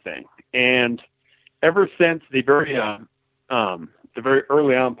everything. And ever since the very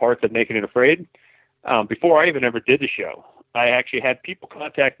early on parts of Naked and Afraid, before I even ever did the show, I actually had people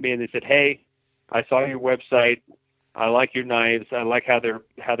contact me and they said, "Hey, I saw your website. I like your knives. I like how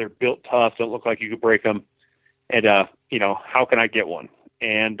they're built tough. Don't look like you could break them. And how can I get one?"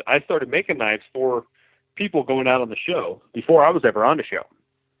 And I started making knives for people going out on the show before I was ever on the show.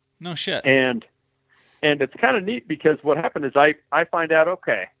 No shit. And it's kind of neat because what happened is I find out,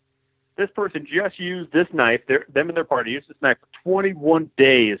 okay, this person just used this knife, them and their party used this knife for 21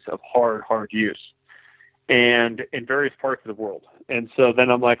 days of hard use, and in various parts of the world. And so then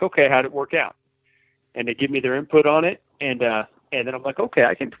I'm like, okay, how did it work out? and they give me their input on it. And then I'm like, okay,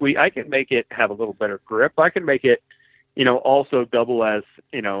 I can make it have a little better grip. I can make it, also double as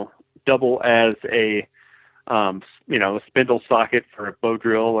a, a spindle socket for a bow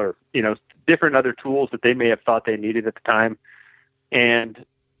drill, or, different other tools that they may have thought they needed at the time. And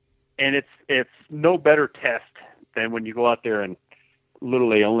it's no better test than when you go out there and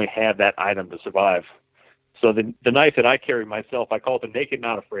literally only have that item to survive. So the knife that I carry myself, I call it the Naked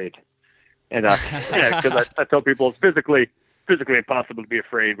Not Afraid. And because I tell people it's physically impossible to be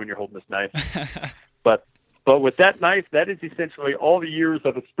afraid when you're holding this knife. But with that knife, that is essentially all the years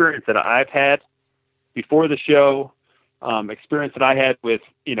of experience that I've had before the show, experience that I had with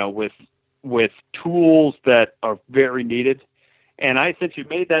tools that are very needed. And I essentially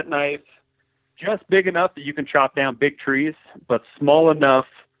made that knife just big enough that you can chop down big trees, but small enough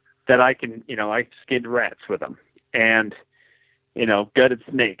that I can, I skinned rats with them and, gutted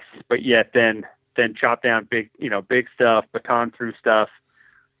snakes, but yet then chop down big stuff, baton through stuff.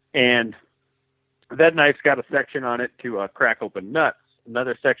 And that knife's got a section on it to crack open nuts,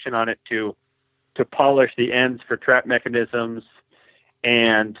 another section on it to polish the ends for trap mechanisms,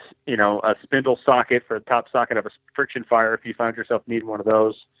 and, a spindle socket for the top socket of a friction fire if you find yourself needing one of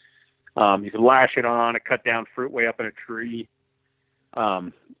those. You can lash it on and cut down fruit way up in a tree.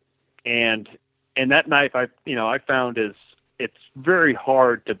 And that knife I found it's very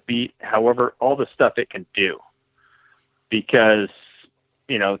hard to beat, however, all the stuff it can do, because,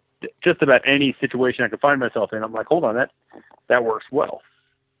 just about any situation I can find myself in, I'm like, hold on, that works well.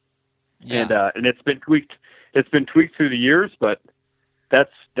 Yeah. And it's been tweaked through the years, but that's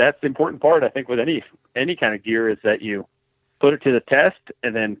the important part, I think, with any kind of gear, is that you put it to the test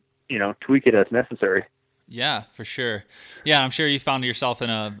and then, tweak it as necessary. Yeah, for sure. Yeah, I'm sure you found yourself in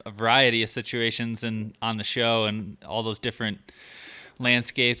a variety of situations and on the show and all those different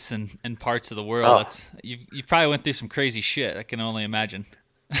landscapes and parts of the world. You probably went through some crazy shit, I can only imagine.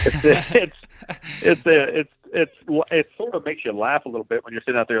 It sort of makes you laugh a little bit when you're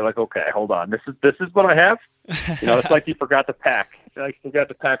sitting out there like, okay, hold on, this is what I have. It's like you forgot to pack. Like you forgot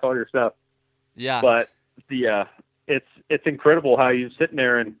to pack all your stuff. Yeah. But it's incredible how you're sitting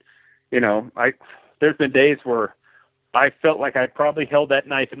there and, there's been days where I felt like I probably held that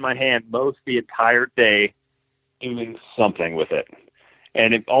knife in my hand most the entire day doing something with it.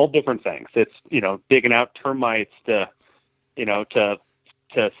 And all different things. It's, digging out termites to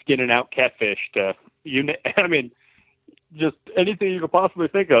skinning out catfish to, just anything you could possibly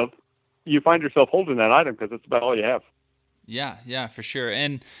think of, you find yourself holding that item because it's about all you have. Yeah, for sure.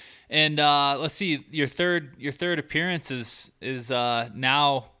 And let's see, your third appearance is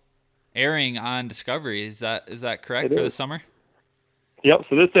now airing on Discovery. Is that correct for the summer? Yep.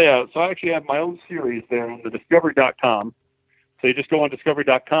 So so I actually have my own series there on the Discovery.com. So you just go on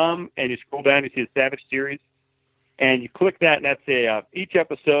Discovery.com and you scroll down, you see the Savage series, and you click that, and that's each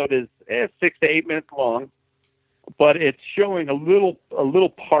episode is 6 to 8 minutes long, but it's showing a little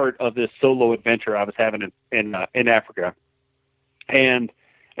part of this solo adventure I was having in Africa. And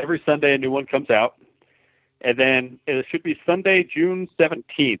every Sunday a new one comes out, and then it should be Sunday, June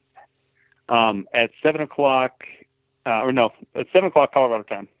 17th. At 7 o'clock, at 7 o'clock Colorado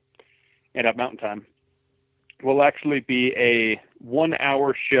time and at Mountain Time, will actually be a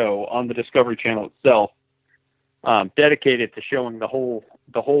 1-hour show on the Discovery Channel itself, dedicated to showing the whole,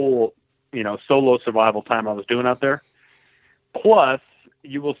 solo survival time I was doing out there. Plus,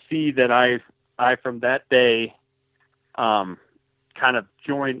 you will see that I from that day, kind of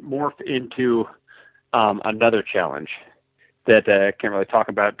morphed into, another challenge that I can't really talk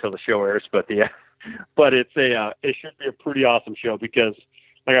about until the show airs, but it should be a pretty awesome show because,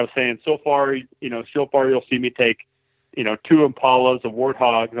 like I was saying, so far you'll see me take, 2 impalas, a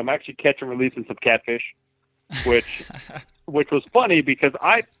warthog. I'm actually catching and releasing some catfish, which was funny because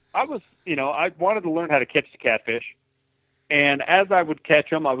I was, I wanted to learn how to catch the catfish, and as I would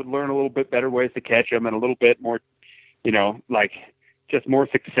catch them, I would learn a little bit better ways to catch them and a little bit more, just more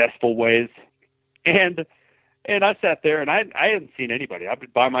successful ways, And I sat there and I hadn't seen anybody. I've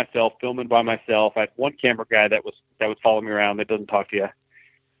been by myself, filming by myself. I had one camera guy that was following me around that doesn't talk to you.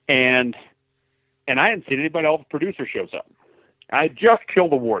 And I hadn't seen anybody. All the producer shows up. I just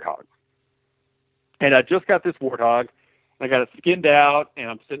killed a warthog. And I just got this warthog. I got it skinned out and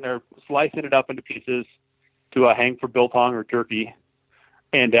I'm sitting there slicing it up into pieces to hang for biltong or turkey.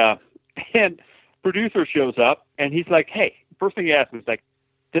 And producer shows up and he's like, hey, first thing he asked me is like,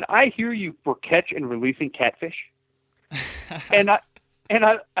 did I hear you for catch and releasing catfish? and I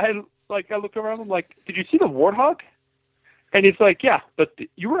look around, I'm like, did you see the warthog? And he's like, yeah, but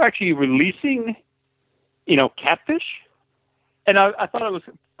you were actually releasing, catfish? And I thought it was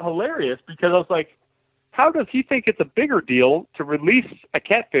hilarious because I was like, how does he think it's a bigger deal to release a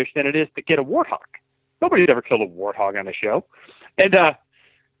catfish than it is to get a warthog? Nobody's ever killed a warthog on the show. And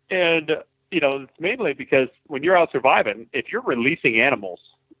it's mainly because when you're out surviving, if you're releasing animals,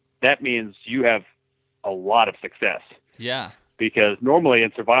 that means you have a lot of success. Yeah. Because normally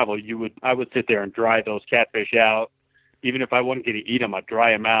in survival, I would sit there and dry those catfish out. Even if I wasn't going to eat them, I'd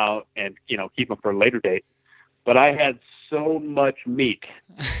dry them out and, keep them for a later date. But I had so much meat,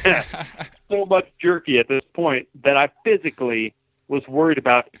 so much jerky at this point that I physically was worried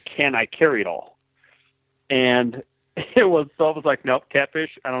about, can I carry it all? And I was like, nope,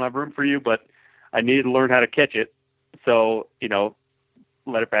 catfish, I don't have room for you, but I needed to learn how to catch it. So,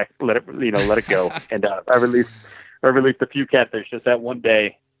 let it go. And I released a few catfish just that one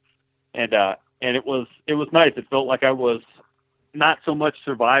day. And it was nice. It felt like I was not so much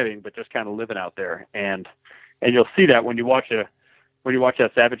surviving, but just kind of living out there. And you'll see that when you watch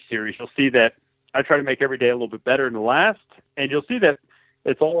that Savage series, you'll see that I try to make every day a little bit better than the last. And you'll see that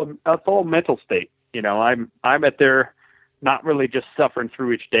it's all mental state. I'm at there, not really just suffering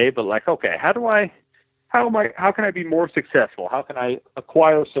through each day, but like, okay, how can I be more successful? How can I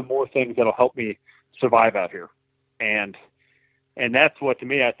acquire some more things that'll help me survive out here? And that's what, to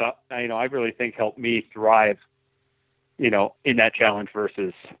me, I thought, I really think helped me thrive, in that challenge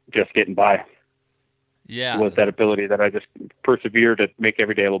versus just getting by. Yeah. Was that ability that I just persevere to make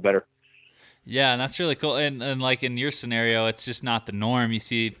every day a little better. Yeah. And that's really cool. And like in your scenario, it's just not the norm. You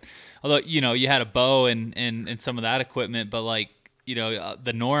see, although, you had a bow and some of that equipment, but like,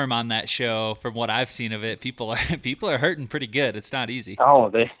 the norm on that show, from what I've seen of it, people are hurting pretty good. It's not easy.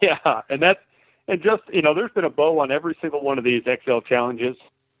 Oh, yeah. And just, there's been a bow on every single one of these XL challenges.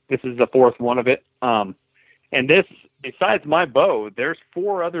 This is the fourth one of it. And this, besides my bow, there's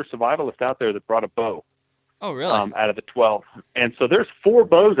 4 other survivalists out there that brought a bow. Oh, really? Out of the 12. And so there's 4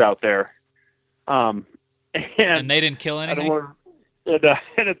 bows out there. And they didn't kill anything? And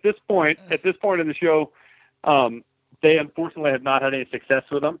at this point in the show, they unfortunately have not had any success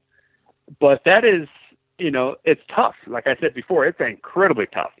with them. But that is, it's tough. Like I said before, it's incredibly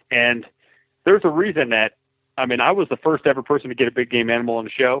tough. And there's a reason that, I was the first ever person to get a big game animal on the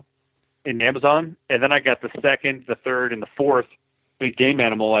show in Amazon. And then I got the second, the third, and the fourth big game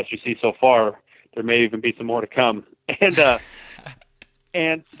animal, as you see so far. There may even be some more to come.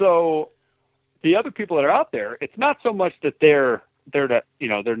 And so the other people that are out there, it's not so much that they're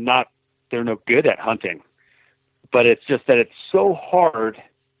no good at hunting, but it's just that it's so hard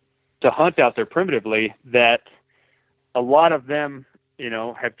to hunt out there primitively that a lot of them,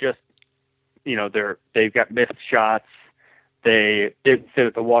 have just, they've got missed shots. They didn't sit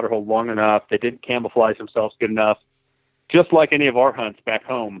at the waterhole long enough. They didn't camouflage themselves good enough. Just like any of our hunts back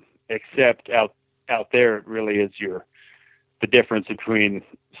home, except out there, it really is the difference between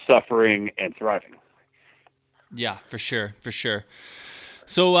suffering and thriving. Yeah, for sure.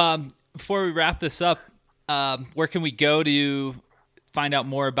 So before we wrap this up, where can we go to find out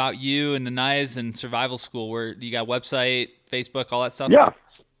more about you and the knives and survival school? Where you got website, Facebook, all that stuff? Yeah.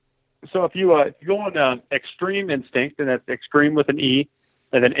 So if you go on Extreme Instinct, and that's Extreme with an E,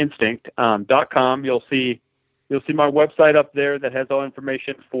 and then instinct.com, you'll see my website up there that has all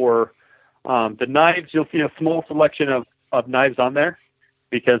information for the knives. You'll see a small selection of knives on there,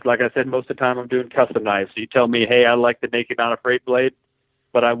 because like I said, most of the time I'm doing custom knives. So you tell me, hey, I like the Naked Not Afraid blade,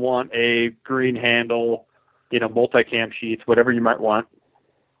 but I want a green handle, multi-cam sheaths, whatever you might want.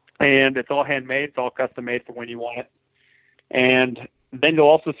 And it's all handmade. It's all custom made for when you want it. And then you'll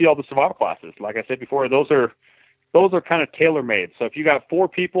also see all the survival classes. Like I said before, those are kind of tailor made. So if you got 4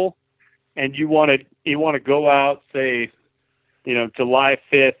 people and you want to go out, say, July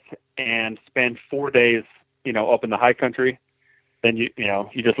 5th and spend 4 days, up in the high country, then you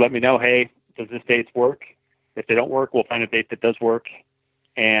just let me know, hey, does this date work? If they don't work, we'll find a date that does work.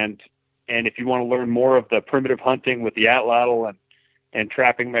 And if you want to learn more of the primitive hunting with the atlatl and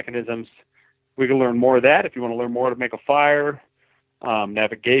trapping mechanisms, we can learn more of that. If you want to learn more how to make a fire,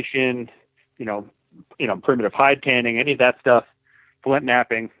 navigation, primitive hide tanning, any of that stuff, flint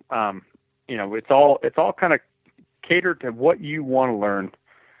napping, it's all kind of catered to what you want to learn.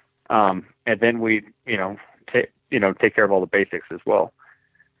 And then we, take care of all the basics as well.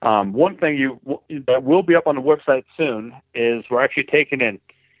 One thing that will be up on the website soon is we're actually taking in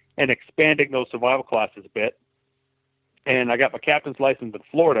and expanding those survival classes a bit. And I got my captain's license in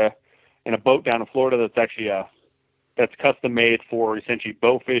Florida and a boat down in Florida that's actually that's custom made for essentially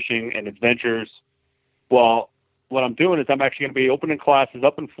bow fishing and adventures. Well, what I'm doing is I'm actually going to be opening classes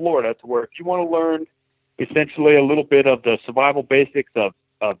up in Florida to where if you want to learn essentially a little bit of the survival basics of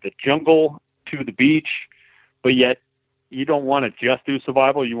the jungle to the beach, but yet you don't want to just do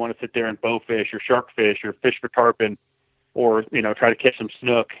survival. You want to sit there and bow fish or shark fish or fish for tarpon, or try to catch some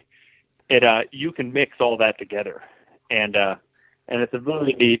snook. You can mix all that together, and it's a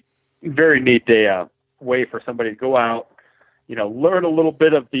very neat way for somebody to go out, learn a little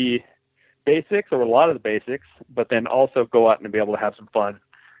bit of the basics or a lot of the basics, but then also go out and be able to have some fun,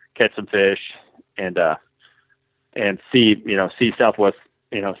 catch some fish, and see Southwest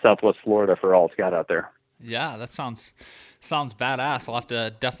Florida for all it's got out there. Yeah, that sounds badass. I'll have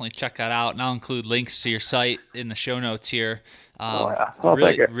to definitely check that out, and I'll include links to your site in the show notes here.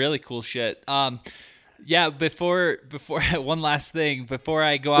 Really cool shit. Before one last thing, before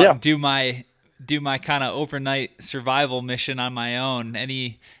I go out and do my kind of overnight survival mission on my own,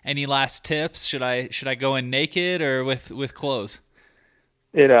 any last tips? Should I go in naked or with clothes?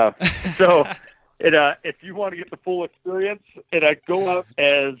 If you want to get the full experience, go out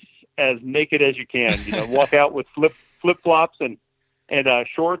as naked as you can. Walk out with flip flops and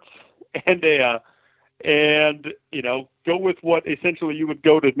shorts and go with what essentially you would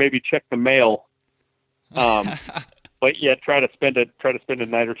go to maybe check the mail. But yeah, try to spend a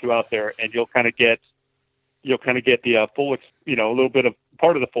night or two out there, and you'll kind of get the full, a little bit of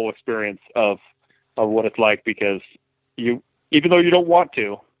part of the full experience of what it's like, because even though you don't want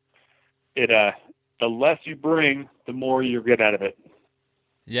to, the less you bring, the more you get out of it.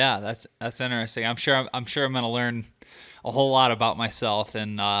 Yeah, that's interesting. I'm sure I'm going to learn a whole lot about myself,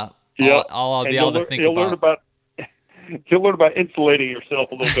 and I'll be able to think about. You'll learn about insulating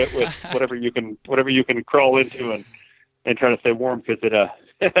yourself a little bit with whatever you can crawl into and try to stay warm, because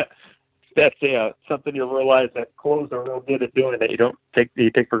that's something you'll realize that clothes are real good at doing that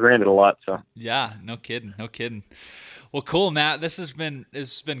you take for granted a lot. So yeah, no kidding. Well, cool, Matt. This has been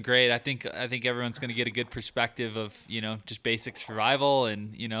great. I think everyone's going to get a good perspective of just basic survival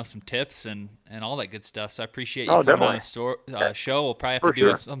and some tips and all that good stuff. So I appreciate you coming on the show. We'll probably have to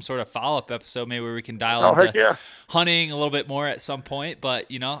do some sort of follow-up episode, maybe where we can dial into hunting a little bit more at some point. But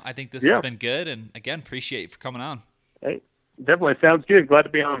I think this has been good, and again, appreciate you for coming on. Hey, definitely sounds good. Glad to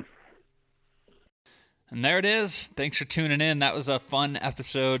be on. And there it is. Thanks for tuning in. That was a fun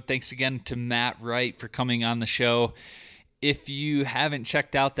episode. Thanks again to Matt Wright for coming on the show. If you haven't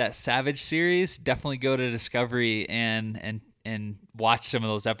checked out that Savage series, definitely go to Discovery and watch some of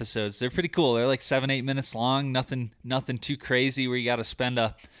those episodes. They're pretty cool. They're like 7-8 minutes long. Nothing too crazy where you got to spend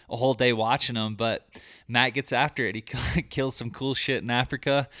a whole day watching them. But Matt gets after it. He kills some cool shit in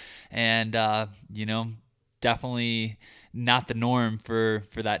Africa, and definitely not the norm for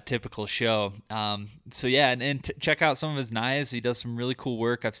that typical show. So yeah, and check out some of his knives. He does some really cool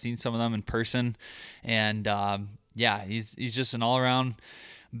work. I've seen some of them in person, and he's just an all around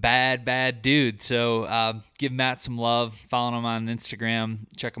bad dude. So give Matt some love. Follow him on Instagram.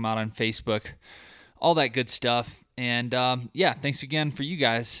 Check him out on Facebook. All that good stuff. And thanks again for you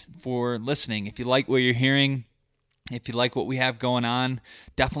guys for listening. If you like what you're hearing, if you like what we have going on,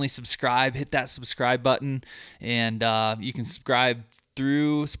 definitely subscribe. Hit that subscribe button, and you can subscribe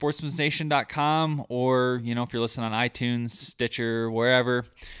through sportsmansnation.com, or if you're listening on iTunes, Stitcher, wherever,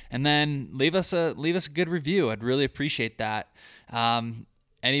 and then leave us a good review. I'd really appreciate that.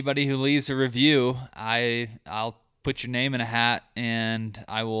 Anybody who leaves a review, I'll put your name in a hat, and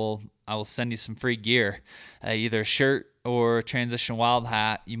I will send you some free gear, either a shirt or a Transition Wild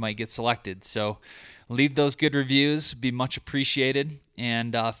hat. You might get selected. So leave those good reviews, be much appreciated,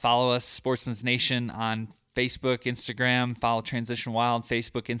 and follow us, Sportsman's Nation, on Facebook, Instagram. Follow Transition Wild,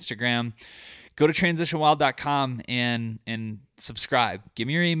 Facebook, Instagram. Go to transitionwild.com and subscribe. Give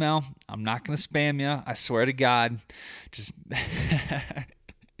me your email. I'm not going to spam you. I swear to God. Just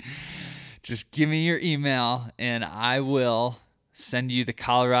give me your email, and I will send you the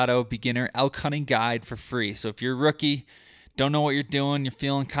Colorado Beginner Elk Hunting Guide for free. So if you're a rookie, don't know what you're doing, you're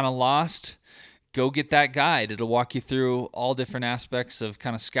feeling kind of lost, go get that guide. It'll walk you through all different aspects of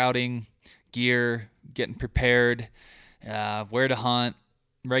kind of scouting, gear, getting prepared, where to hunt,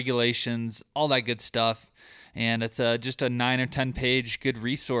 regulations, all that good stuff. And it's just a 9 or 10 page good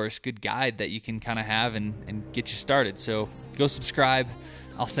resource, good guide that you can kind of have and get you started. So go subscribe.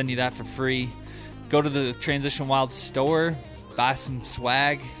 I'll send you that for free. Go to the Transition Wild store, buy some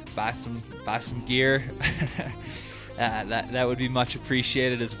swag, buy some gear. That would be much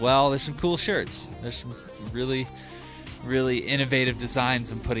appreciated as well. There's some cool shirts. There's some really, really innovative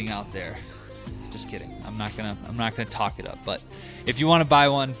designs I'm putting out there. Just kidding. I'm not gonna talk it up. But if you want to buy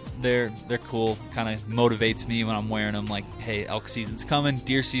one, they're cool. Kind of motivates me when I'm wearing them. Like, hey, elk season's coming,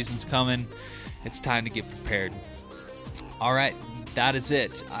 deer season's coming. It's time to get prepared. All right, that is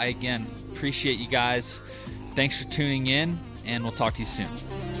it. I again appreciate you guys. Thanks for tuning in, and we'll talk to you soon.